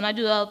que nos han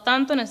ayudado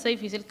tanto en este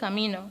difícil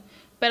camino,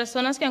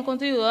 personas que han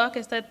contribuido a que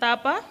esta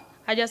etapa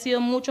haya sido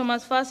mucho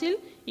más fácil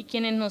y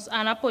quienes nos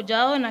han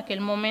apoyado en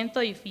aquel momento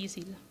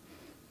difícil,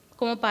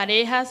 como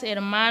parejas,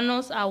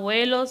 hermanos,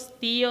 abuelos,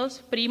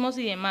 tíos, primos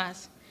y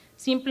demás.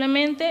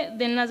 Simplemente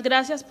den las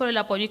gracias por el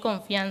apoyo y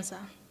confianza.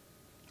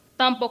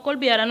 Tampoco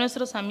olvidar a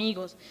nuestros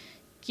amigos,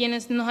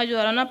 quienes nos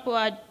ayudaron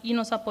y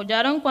nos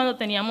apoyaron cuando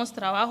teníamos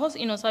trabajos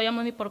y no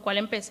sabíamos ni por cuál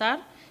empezar,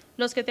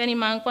 los que te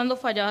animaban cuando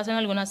fallabas en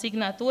alguna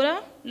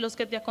asignatura, los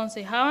que te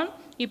aconsejaban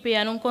y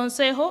pedían un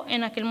consejo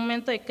en aquel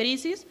momento de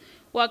crisis,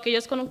 o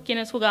aquellos con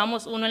quienes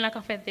jugábamos uno en la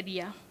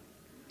cafetería.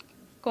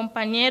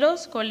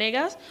 Compañeros,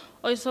 colegas,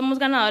 hoy somos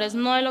ganadores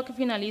no de lo que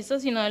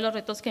finaliza, sino de los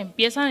retos que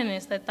empiezan en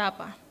esta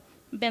etapa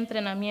de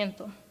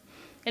entrenamiento.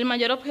 El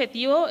mayor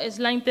objetivo es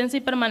la intensa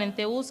y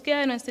permanente búsqueda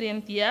de nuestra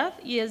identidad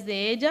y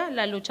desde ella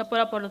la lucha por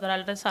aportar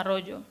al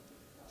desarrollo.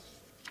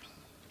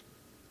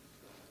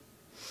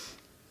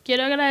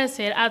 Quiero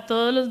agradecer a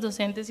todos los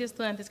docentes y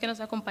estudiantes que nos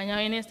acompañan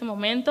en este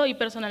momento y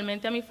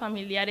personalmente a mis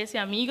familiares y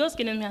amigos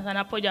quienes me han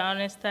apoyado en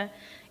esta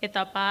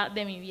etapa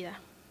de mi vida.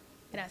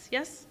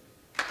 Gracias.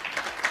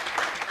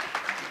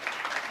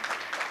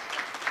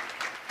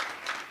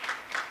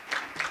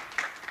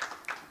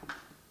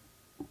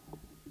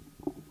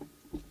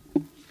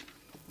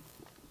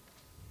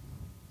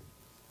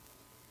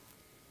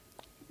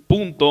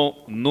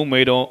 Punto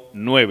número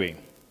 9.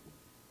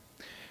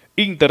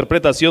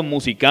 Interpretación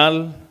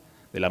musical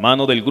de la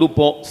mano del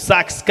grupo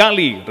Sax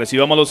Cali.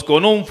 Recibámoslos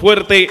con un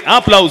fuerte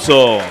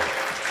aplauso.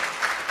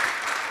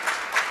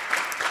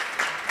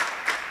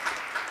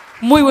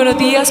 Muy buenos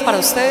días para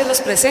ustedes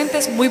los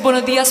presentes, muy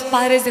buenos días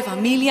padres de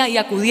familia y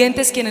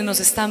acudientes quienes nos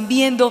están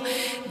viendo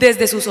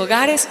desde sus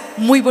hogares,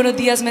 muy buenos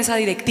días mesa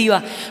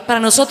directiva.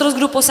 Para nosotros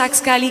Grupo Sax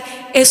Cali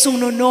es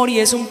un honor y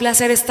es un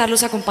placer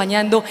estarlos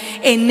acompañando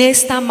en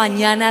esta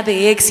mañana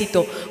de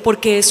éxito,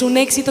 porque es un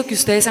éxito que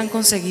ustedes han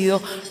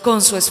conseguido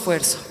con su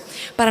esfuerzo.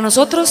 Para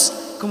nosotros,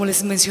 como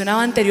les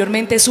mencionaba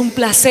anteriormente, es un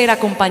placer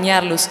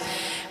acompañarlos.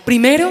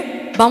 Primero,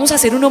 vamos a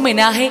hacer un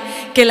homenaje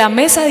que la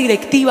mesa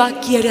directiva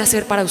quiere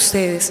hacer para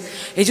ustedes.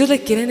 Ellos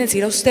le quieren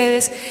decir a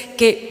ustedes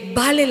que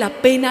vale la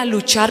pena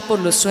luchar por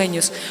los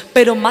sueños,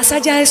 pero más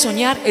allá de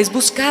soñar es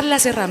buscar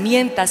las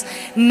herramientas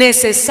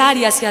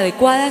necesarias y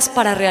adecuadas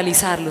para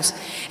realizarlos.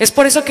 Es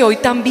por eso que hoy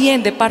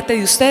también de parte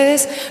de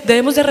ustedes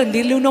debemos de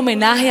rendirle un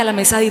homenaje a la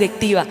mesa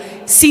directiva.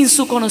 Sin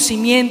su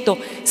conocimiento,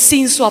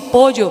 sin su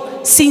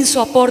apoyo, sin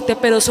su aporte,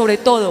 pero sobre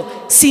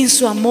todo sin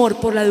su amor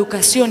por la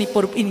educación y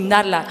por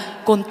brindarla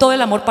con todo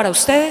el amor para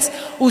ustedes,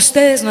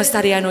 ustedes no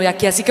estarían hoy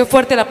aquí. Así que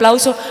fuerte el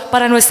aplauso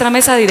para nuestra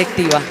mesa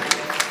directiva.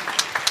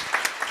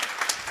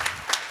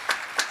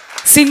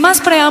 Sin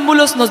más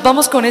preámbulos, nos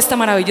vamos con esta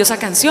maravillosa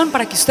canción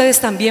para que ustedes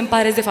también,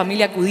 padres de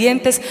familia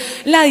acudientes,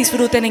 la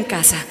disfruten en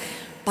casa.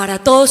 Para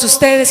todos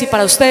ustedes y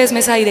para ustedes,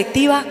 mesa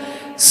directiva,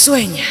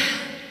 sueña.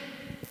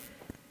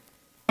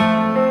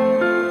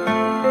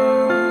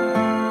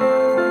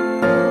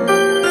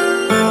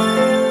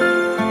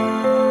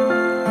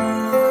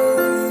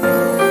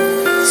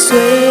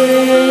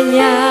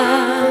 Sueña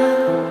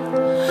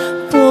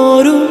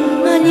por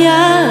un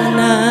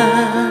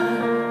mañana,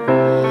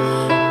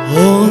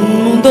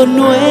 un mundo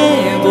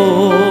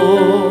nuevo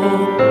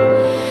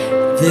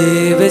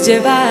debes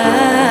llevar.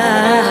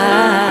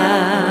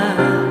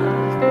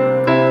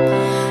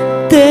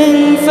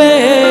 Ten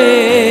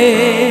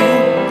fe,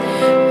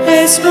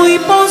 es muy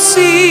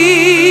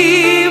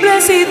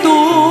posible si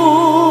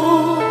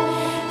tú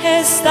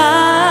estás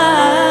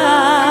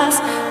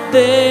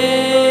decidido.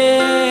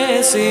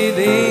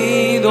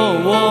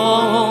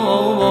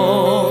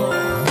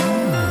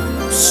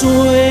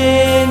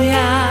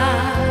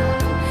 Sueña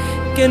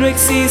que no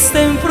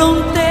existen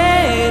fronteras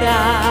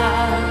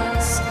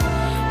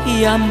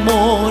y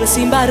amor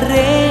sin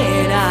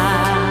barreras.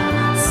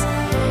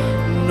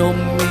 No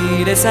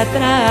mires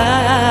atrás,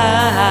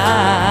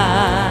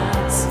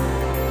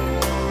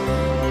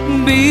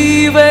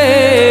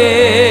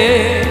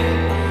 vive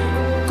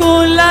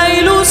con la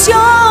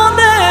ilusión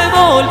de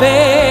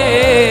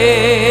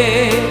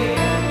volver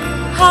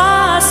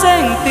a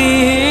sentir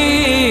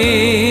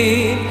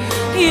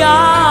y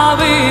a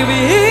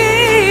vivir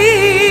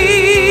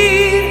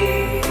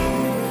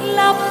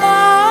la paz.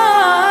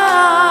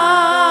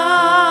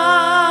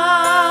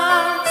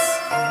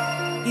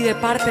 Y de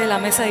parte de la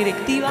mesa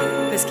directiva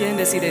les quieren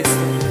decir esto: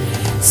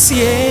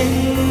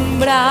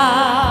 Siembra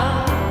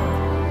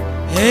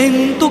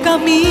en tu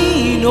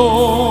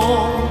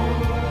camino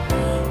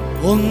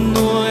un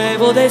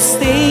nuevo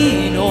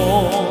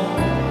destino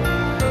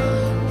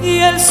y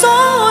el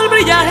sol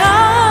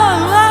brillará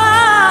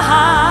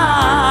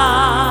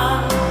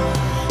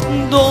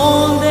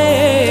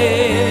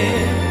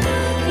donde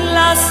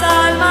las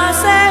almas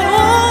se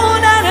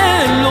unan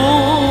en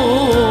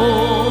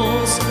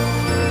luz,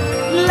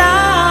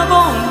 la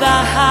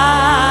bondad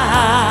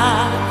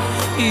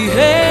y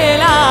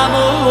el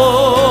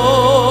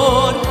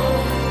amor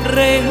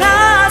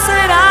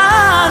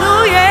renacerán,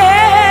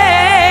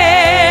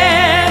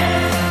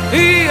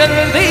 y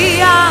el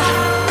día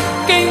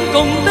que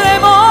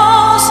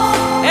encontremos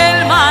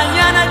el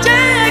mañana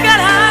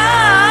llegará.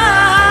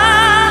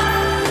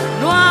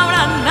 No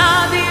habrá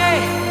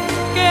nadie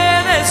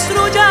que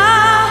destruya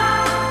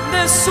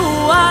de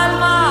su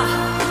alma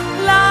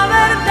la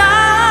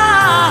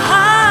verdad.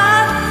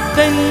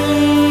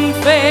 Ten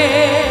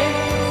fe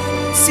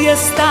si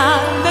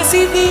están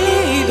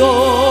decididos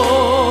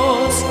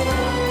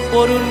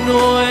por un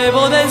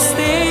nuevo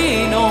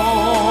destino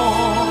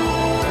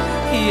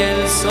y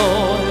el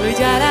sol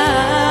brillará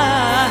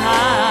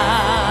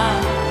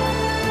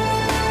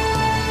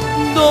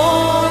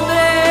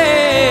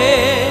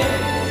donde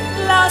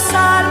las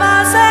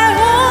almas se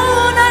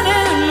unan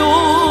en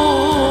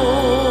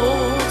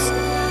luz,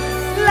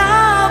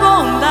 la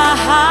bondad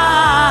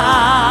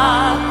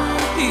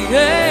y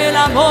el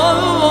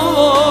amor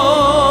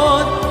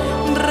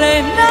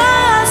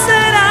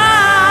renacerá.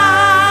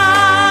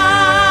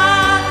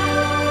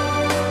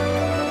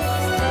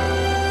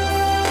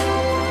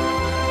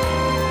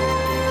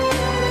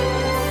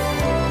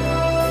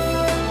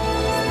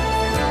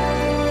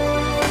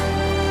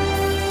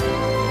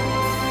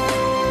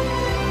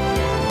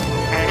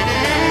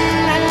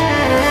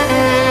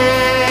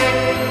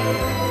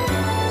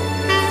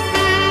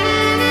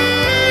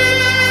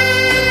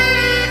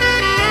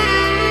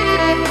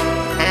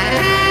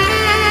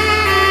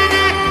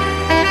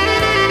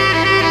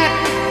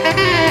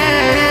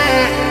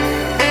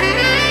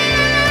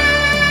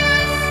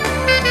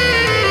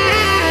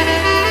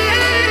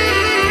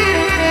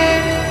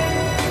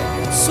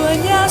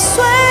 Sueña,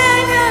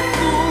 sueña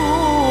tú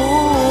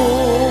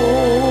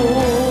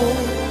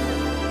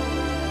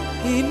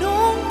y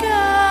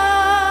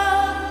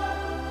nunca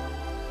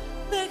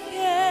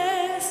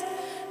dejes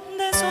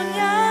de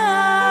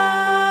soñar,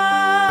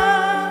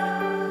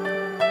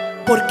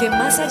 porque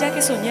más allá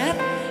que soñar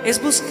es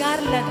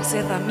buscar las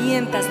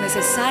herramientas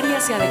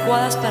necesarias y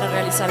adecuadas para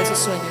realizar esos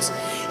sueños.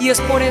 Y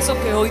es por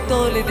eso que hoy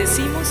todos les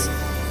decimos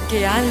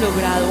que han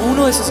logrado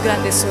uno de sus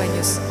grandes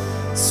sueños.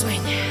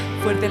 Sueña.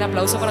 Fuerte el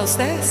aplauso para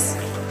ustedes.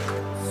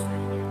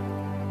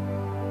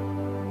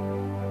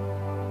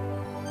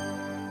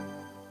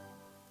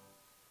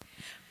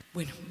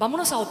 Bueno,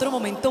 vámonos a otro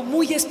momento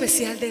muy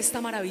especial de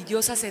esta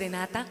maravillosa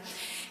serenata.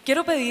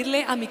 Quiero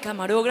pedirle a mi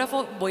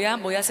camarógrafo, voy a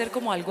hacer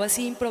como algo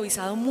así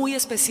improvisado, muy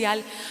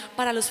especial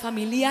para los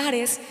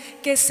familiares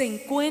que se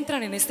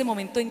encuentran en este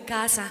momento en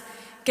casa.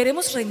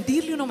 Queremos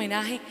rendirle un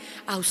homenaje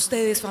a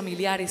ustedes,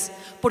 familiares,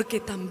 porque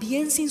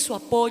también sin su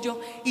apoyo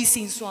y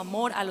sin su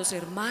amor a los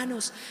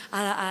hermanos,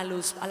 a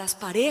las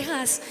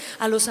parejas,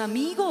 a los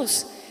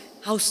amigos,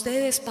 a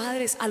ustedes,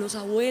 padres, a los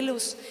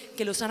abuelos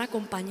que los han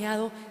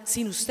acompañado,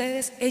 sin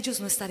ustedes ellos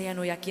no estarían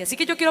hoy aquí. Así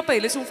que yo quiero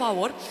pedirles un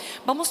favor,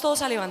 vamos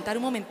todos a levantar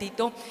un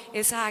momentito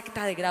esa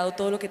acta de grado,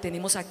 todo lo que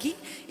tenemos aquí,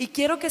 y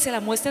quiero que se la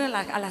muestren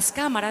a las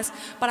cámaras,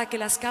 para que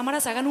las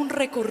cámaras hagan un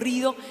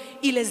recorrido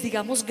y les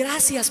digamos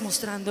gracias,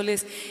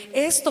 mostrándoles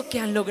esto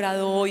que han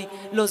logrado hoy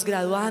los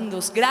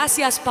graduandos.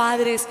 Gracias,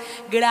 padres,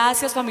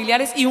 gracias,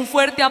 familiares, y un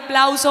fuerte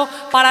aplauso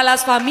para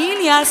las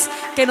familias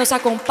que nos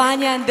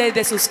acompañan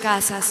desde sus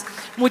casas.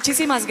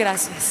 Muchísimas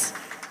gracias.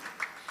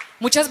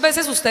 Muchas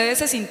veces ustedes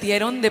se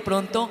sintieron de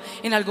pronto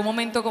en algún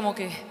momento como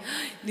que,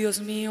 Dios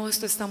mío,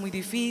 esto está muy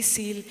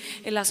difícil,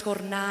 en las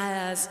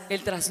jornadas,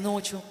 el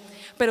trasnocho,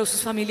 pero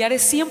sus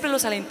familiares siempre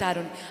los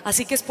alentaron.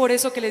 Así que es por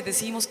eso que les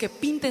decimos que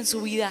pinten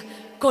su vida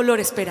color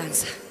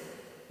esperanza.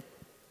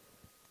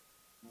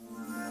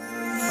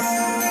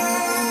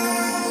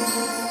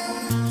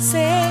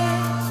 Sé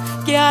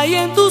que hay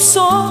en tus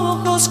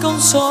ojos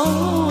con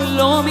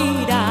solo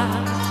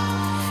mirar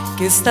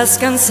que estás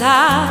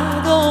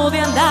cansado de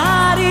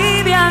andar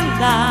y de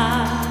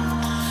andar,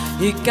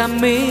 y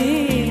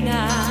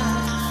camina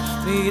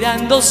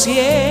mirando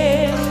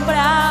siempre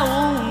a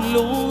un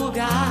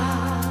lugar.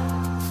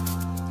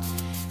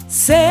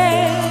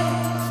 Sé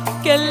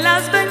que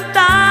las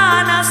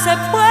ventanas se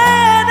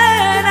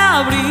pueden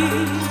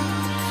abrir,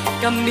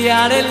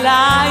 cambiar el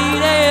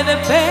aire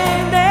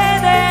depende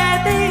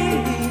de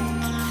ti,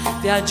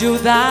 te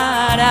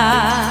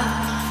ayudará,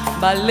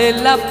 vale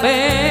la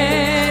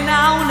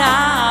pena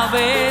una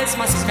vez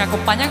más. Si me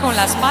acompañan con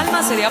las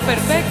palmas sería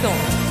perfecto.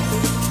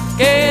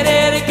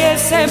 Querer que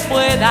se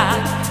pueda,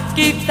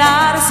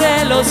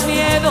 quitarse los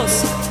miedos,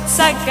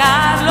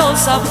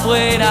 sacarlos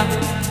afuera,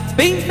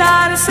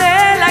 pintarse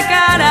la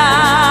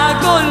cara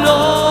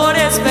color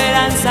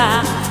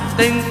esperanza,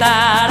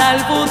 tentar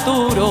al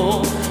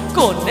futuro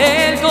con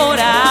el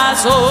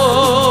corazón.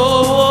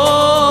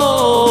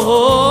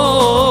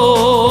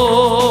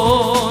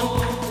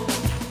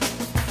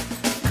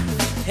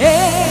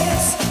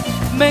 Es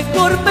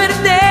mejor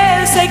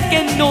perderse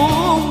que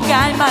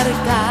nunca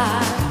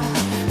embarcar,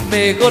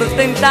 mejor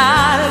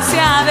tentarse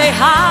a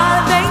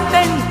dejar de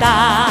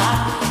intentar.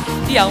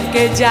 Y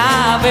aunque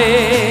ya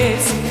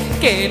ves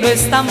que no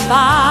es tan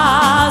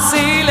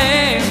fácil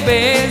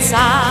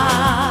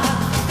empezar,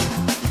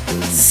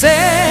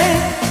 sé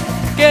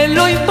que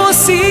lo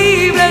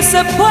imposible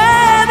se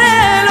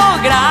puede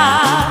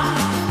lograr,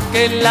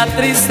 que la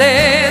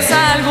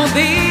tristeza algún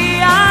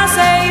día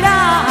se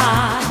irá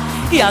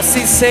y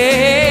así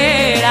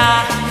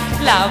será.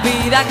 La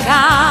vida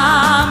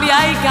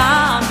cambia y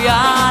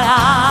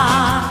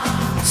cambiará.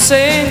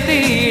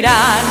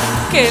 Sentirán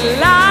que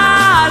el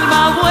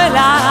alma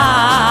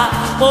vuela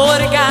por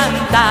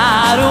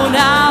cantar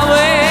una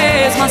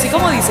vez más. Y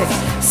como dice,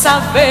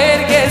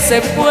 saber que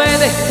se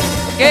puede,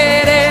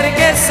 querer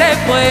que se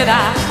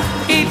pueda,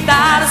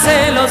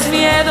 quitarse los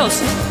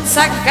miedos,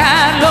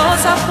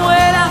 sacarlos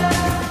afuera,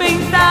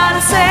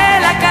 pintarse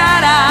la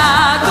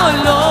cara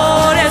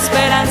color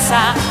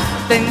esperanza,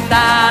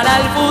 tentar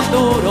al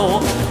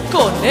futuro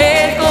con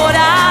el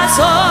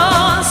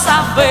corazón.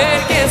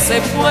 Saber que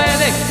se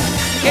puede,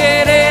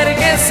 querer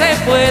que se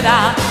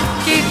pueda,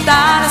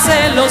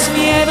 quitarse los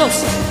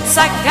miedos,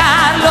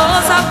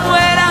 sacarlos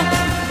afuera,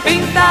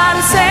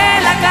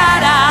 pintarse la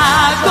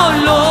cara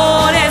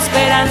color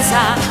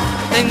esperanza,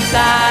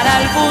 tentar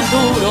al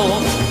futuro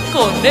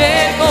con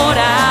el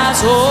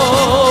corazón.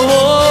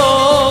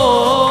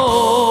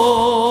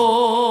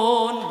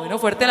 Bueno,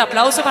 fuerte el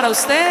aplauso para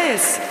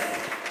ustedes.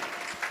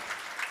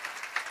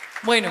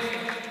 Bueno,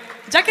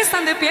 ya que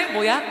están de pie,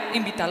 voy a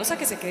invitarlos a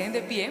que se queden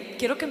de pie.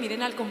 Quiero que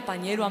miren al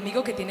compañero,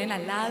 amigo que tienen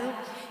al lado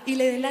y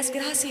le den las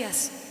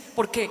gracias,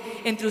 porque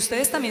entre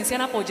ustedes también se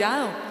han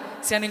apoyado,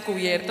 se han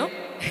encubierto,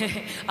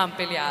 han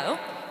peleado,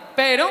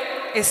 pero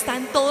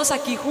están todos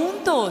aquí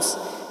juntos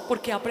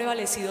porque ha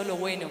prevalecido lo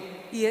bueno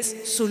y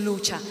es su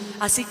lucha.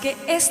 Así que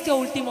este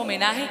último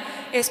homenaje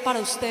es para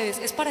ustedes,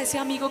 es para ese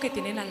amigo que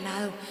tienen al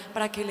lado,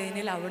 para que le den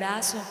el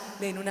abrazo,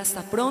 le den un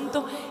hasta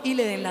pronto y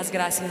le den las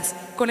gracias.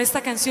 Con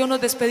esta canción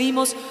nos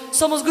despedimos.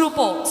 Somos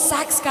grupo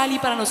Sax Cali,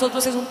 para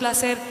nosotros es un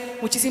placer.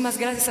 Muchísimas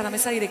gracias a la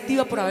mesa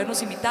directiva por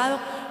habernos invitado,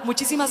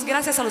 muchísimas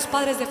gracias a los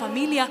padres de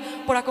familia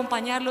por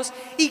acompañarlos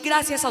y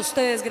gracias a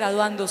ustedes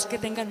graduandos, que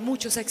tengan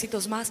muchos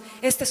éxitos más.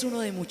 Este es uno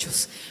de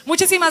muchos.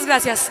 Muchísimas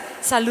gracias.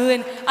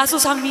 Saluden a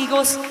sus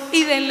amigos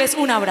y denles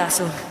un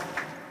abrazo.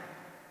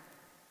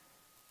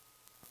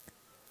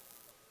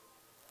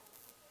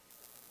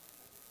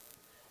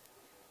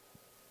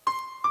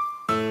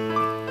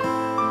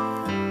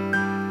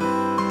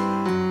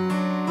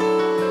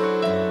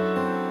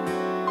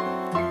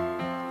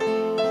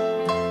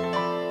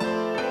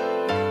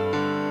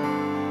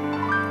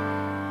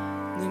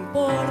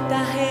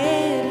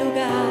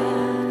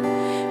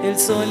 El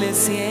sol es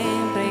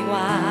siempre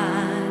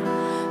igual,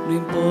 no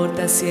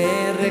importa si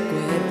el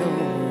recuerdo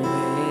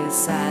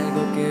es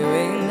algo que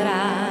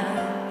vendrá,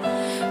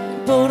 no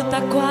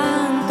importa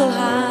cuánto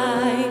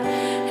hay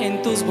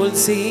en tus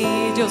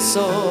bolsillos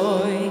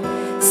hoy,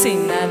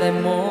 sin nada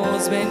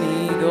hemos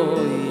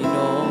venido y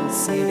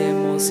nos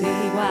iremos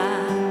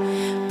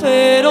igual,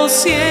 pero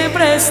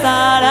siempre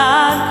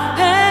estarán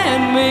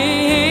en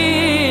mí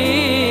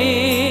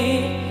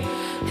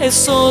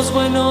esos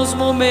buenos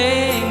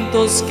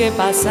momentos que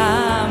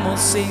pasamos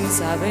sin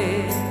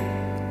saber.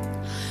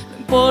 No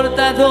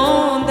importa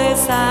dónde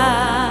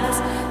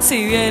estás,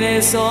 si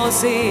vienes o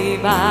si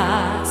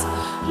vas,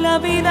 la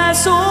vida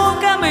es un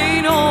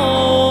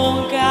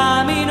camino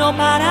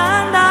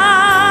para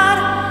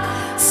andar.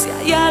 Si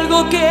hay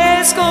algo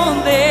que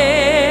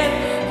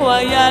esconder o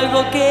hay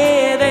algo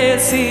que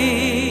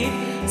decir,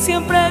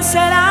 siempre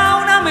será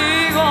un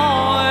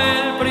amigo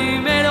el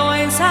primero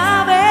en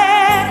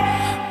saber,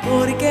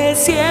 porque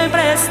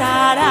siempre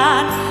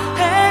estarán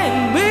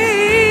en mí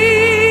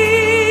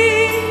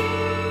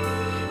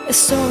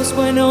esos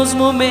buenos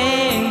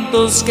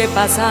momentos que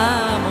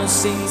pasamos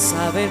sin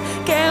saber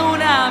que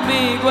un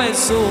amigo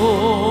es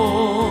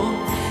una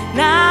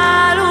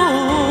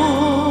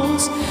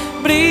luz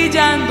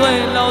brillando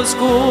en la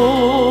oscuridad.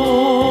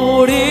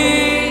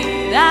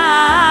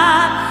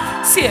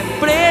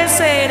 Siempre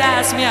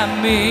serás mi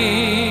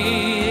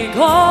amigo,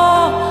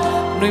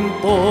 no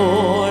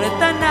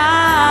importa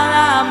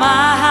nada más.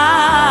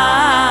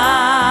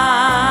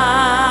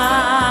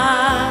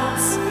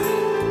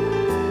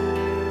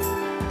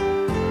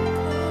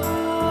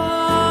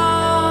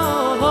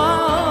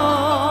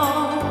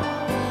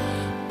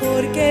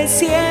 Porque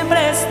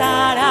siempre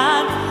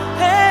estarán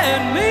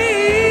en mí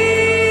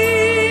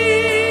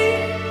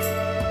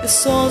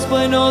esos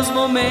buenos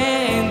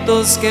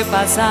momentos que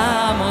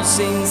pasamos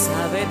sin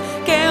saber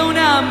que un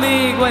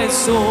amigo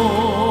es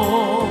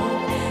una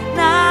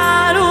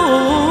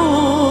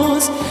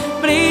luz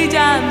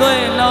brillando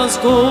en la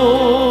oscuridad.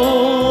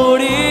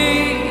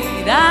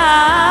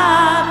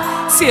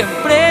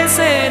 Siempre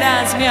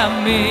serás mi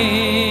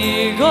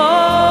amigo,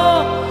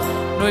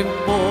 no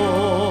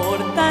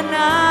importa nada.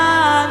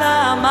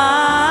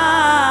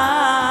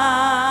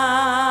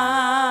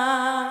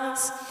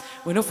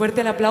 Bueno,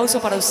 fuerte el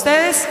aplauso para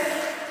ustedes.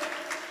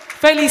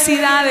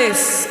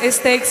 Felicidades,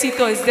 este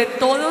éxito es de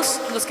todos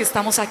los que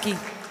estamos aquí.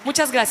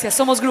 Muchas gracias,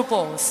 somos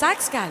grupo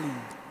Sax Cali.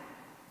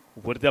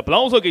 Un fuerte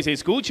aplauso, que se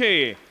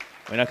escuche.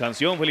 Buena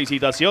canción,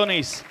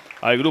 felicitaciones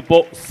al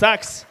grupo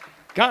Sax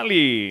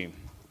Cali.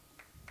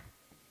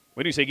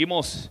 Bueno, y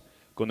seguimos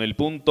con el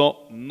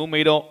punto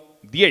número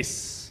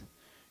 10.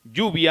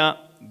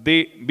 Lluvia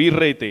de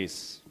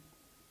birretes.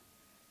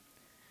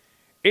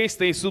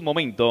 Este es un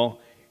momento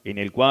en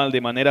el cual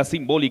de manera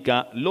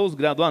simbólica los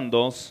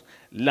graduandos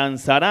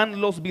lanzarán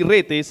los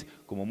birretes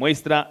como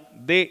muestra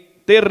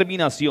de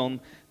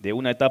terminación de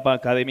una etapa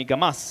académica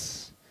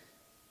más.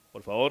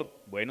 Por favor,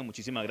 bueno,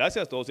 muchísimas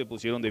gracias, todos se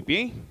pusieron de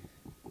pie.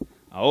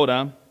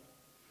 Ahora,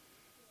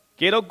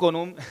 quiero con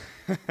un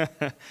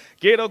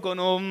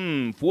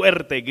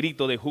fuerte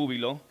grito de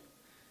júbilo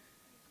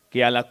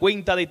que a la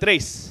cuenta de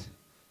 3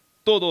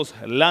 todos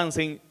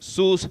lancen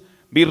sus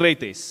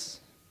birretes.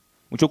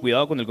 Mucho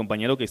cuidado con el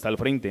compañero que está al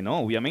frente, ¿no?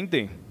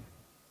 Obviamente.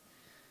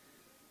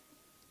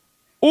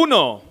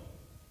 1.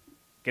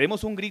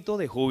 Queremos un grito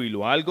de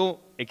júbilo,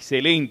 algo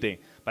excelente,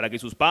 para que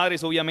sus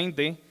padres,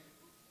 obviamente,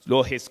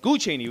 los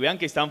escuchen y vean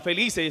que están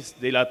felices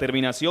de la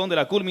terminación, de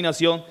la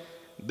culminación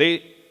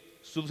de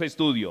sus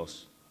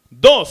estudios.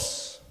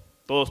 2.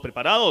 ¿Todos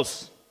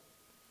preparados?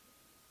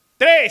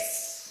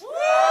 3.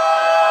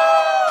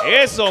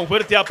 Eso, un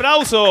fuerte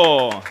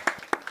aplauso.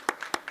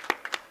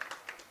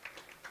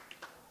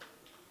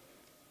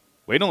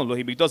 Bueno, los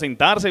invito a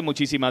sentarse,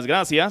 muchísimas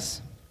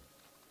gracias.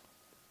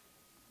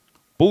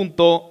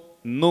 Punto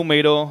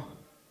número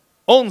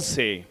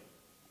 11.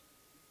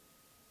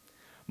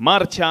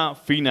 Marcha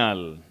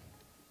final.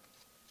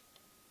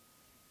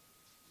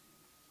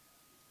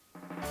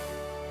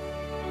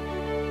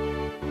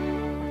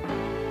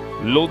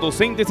 Los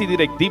docentes y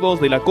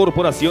directivos de la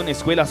Corporación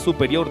Escuela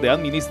Superior de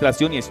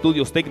Administración y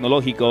Estudios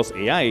Tecnológicos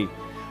EAE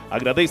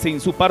agradecen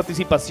su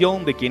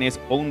participación de quienes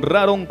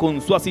honraron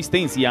con su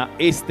asistencia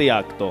este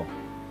acto.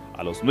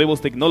 A los nuevos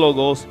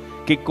tecnólogos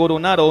que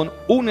coronaron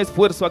un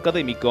esfuerzo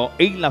académico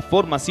en la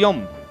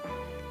formación,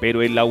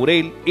 pero el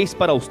laurel es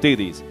para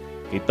ustedes,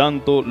 que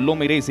tanto lo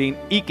merecen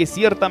y que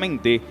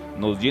ciertamente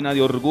nos llena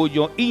de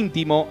orgullo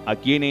íntimo a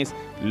quienes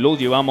lo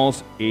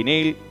llevamos en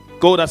el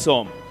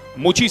corazón.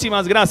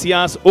 Muchísimas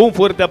gracias, un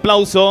fuerte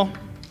aplauso.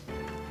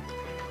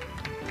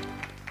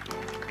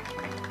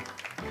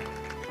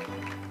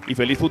 Y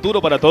feliz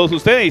futuro para todos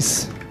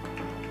ustedes.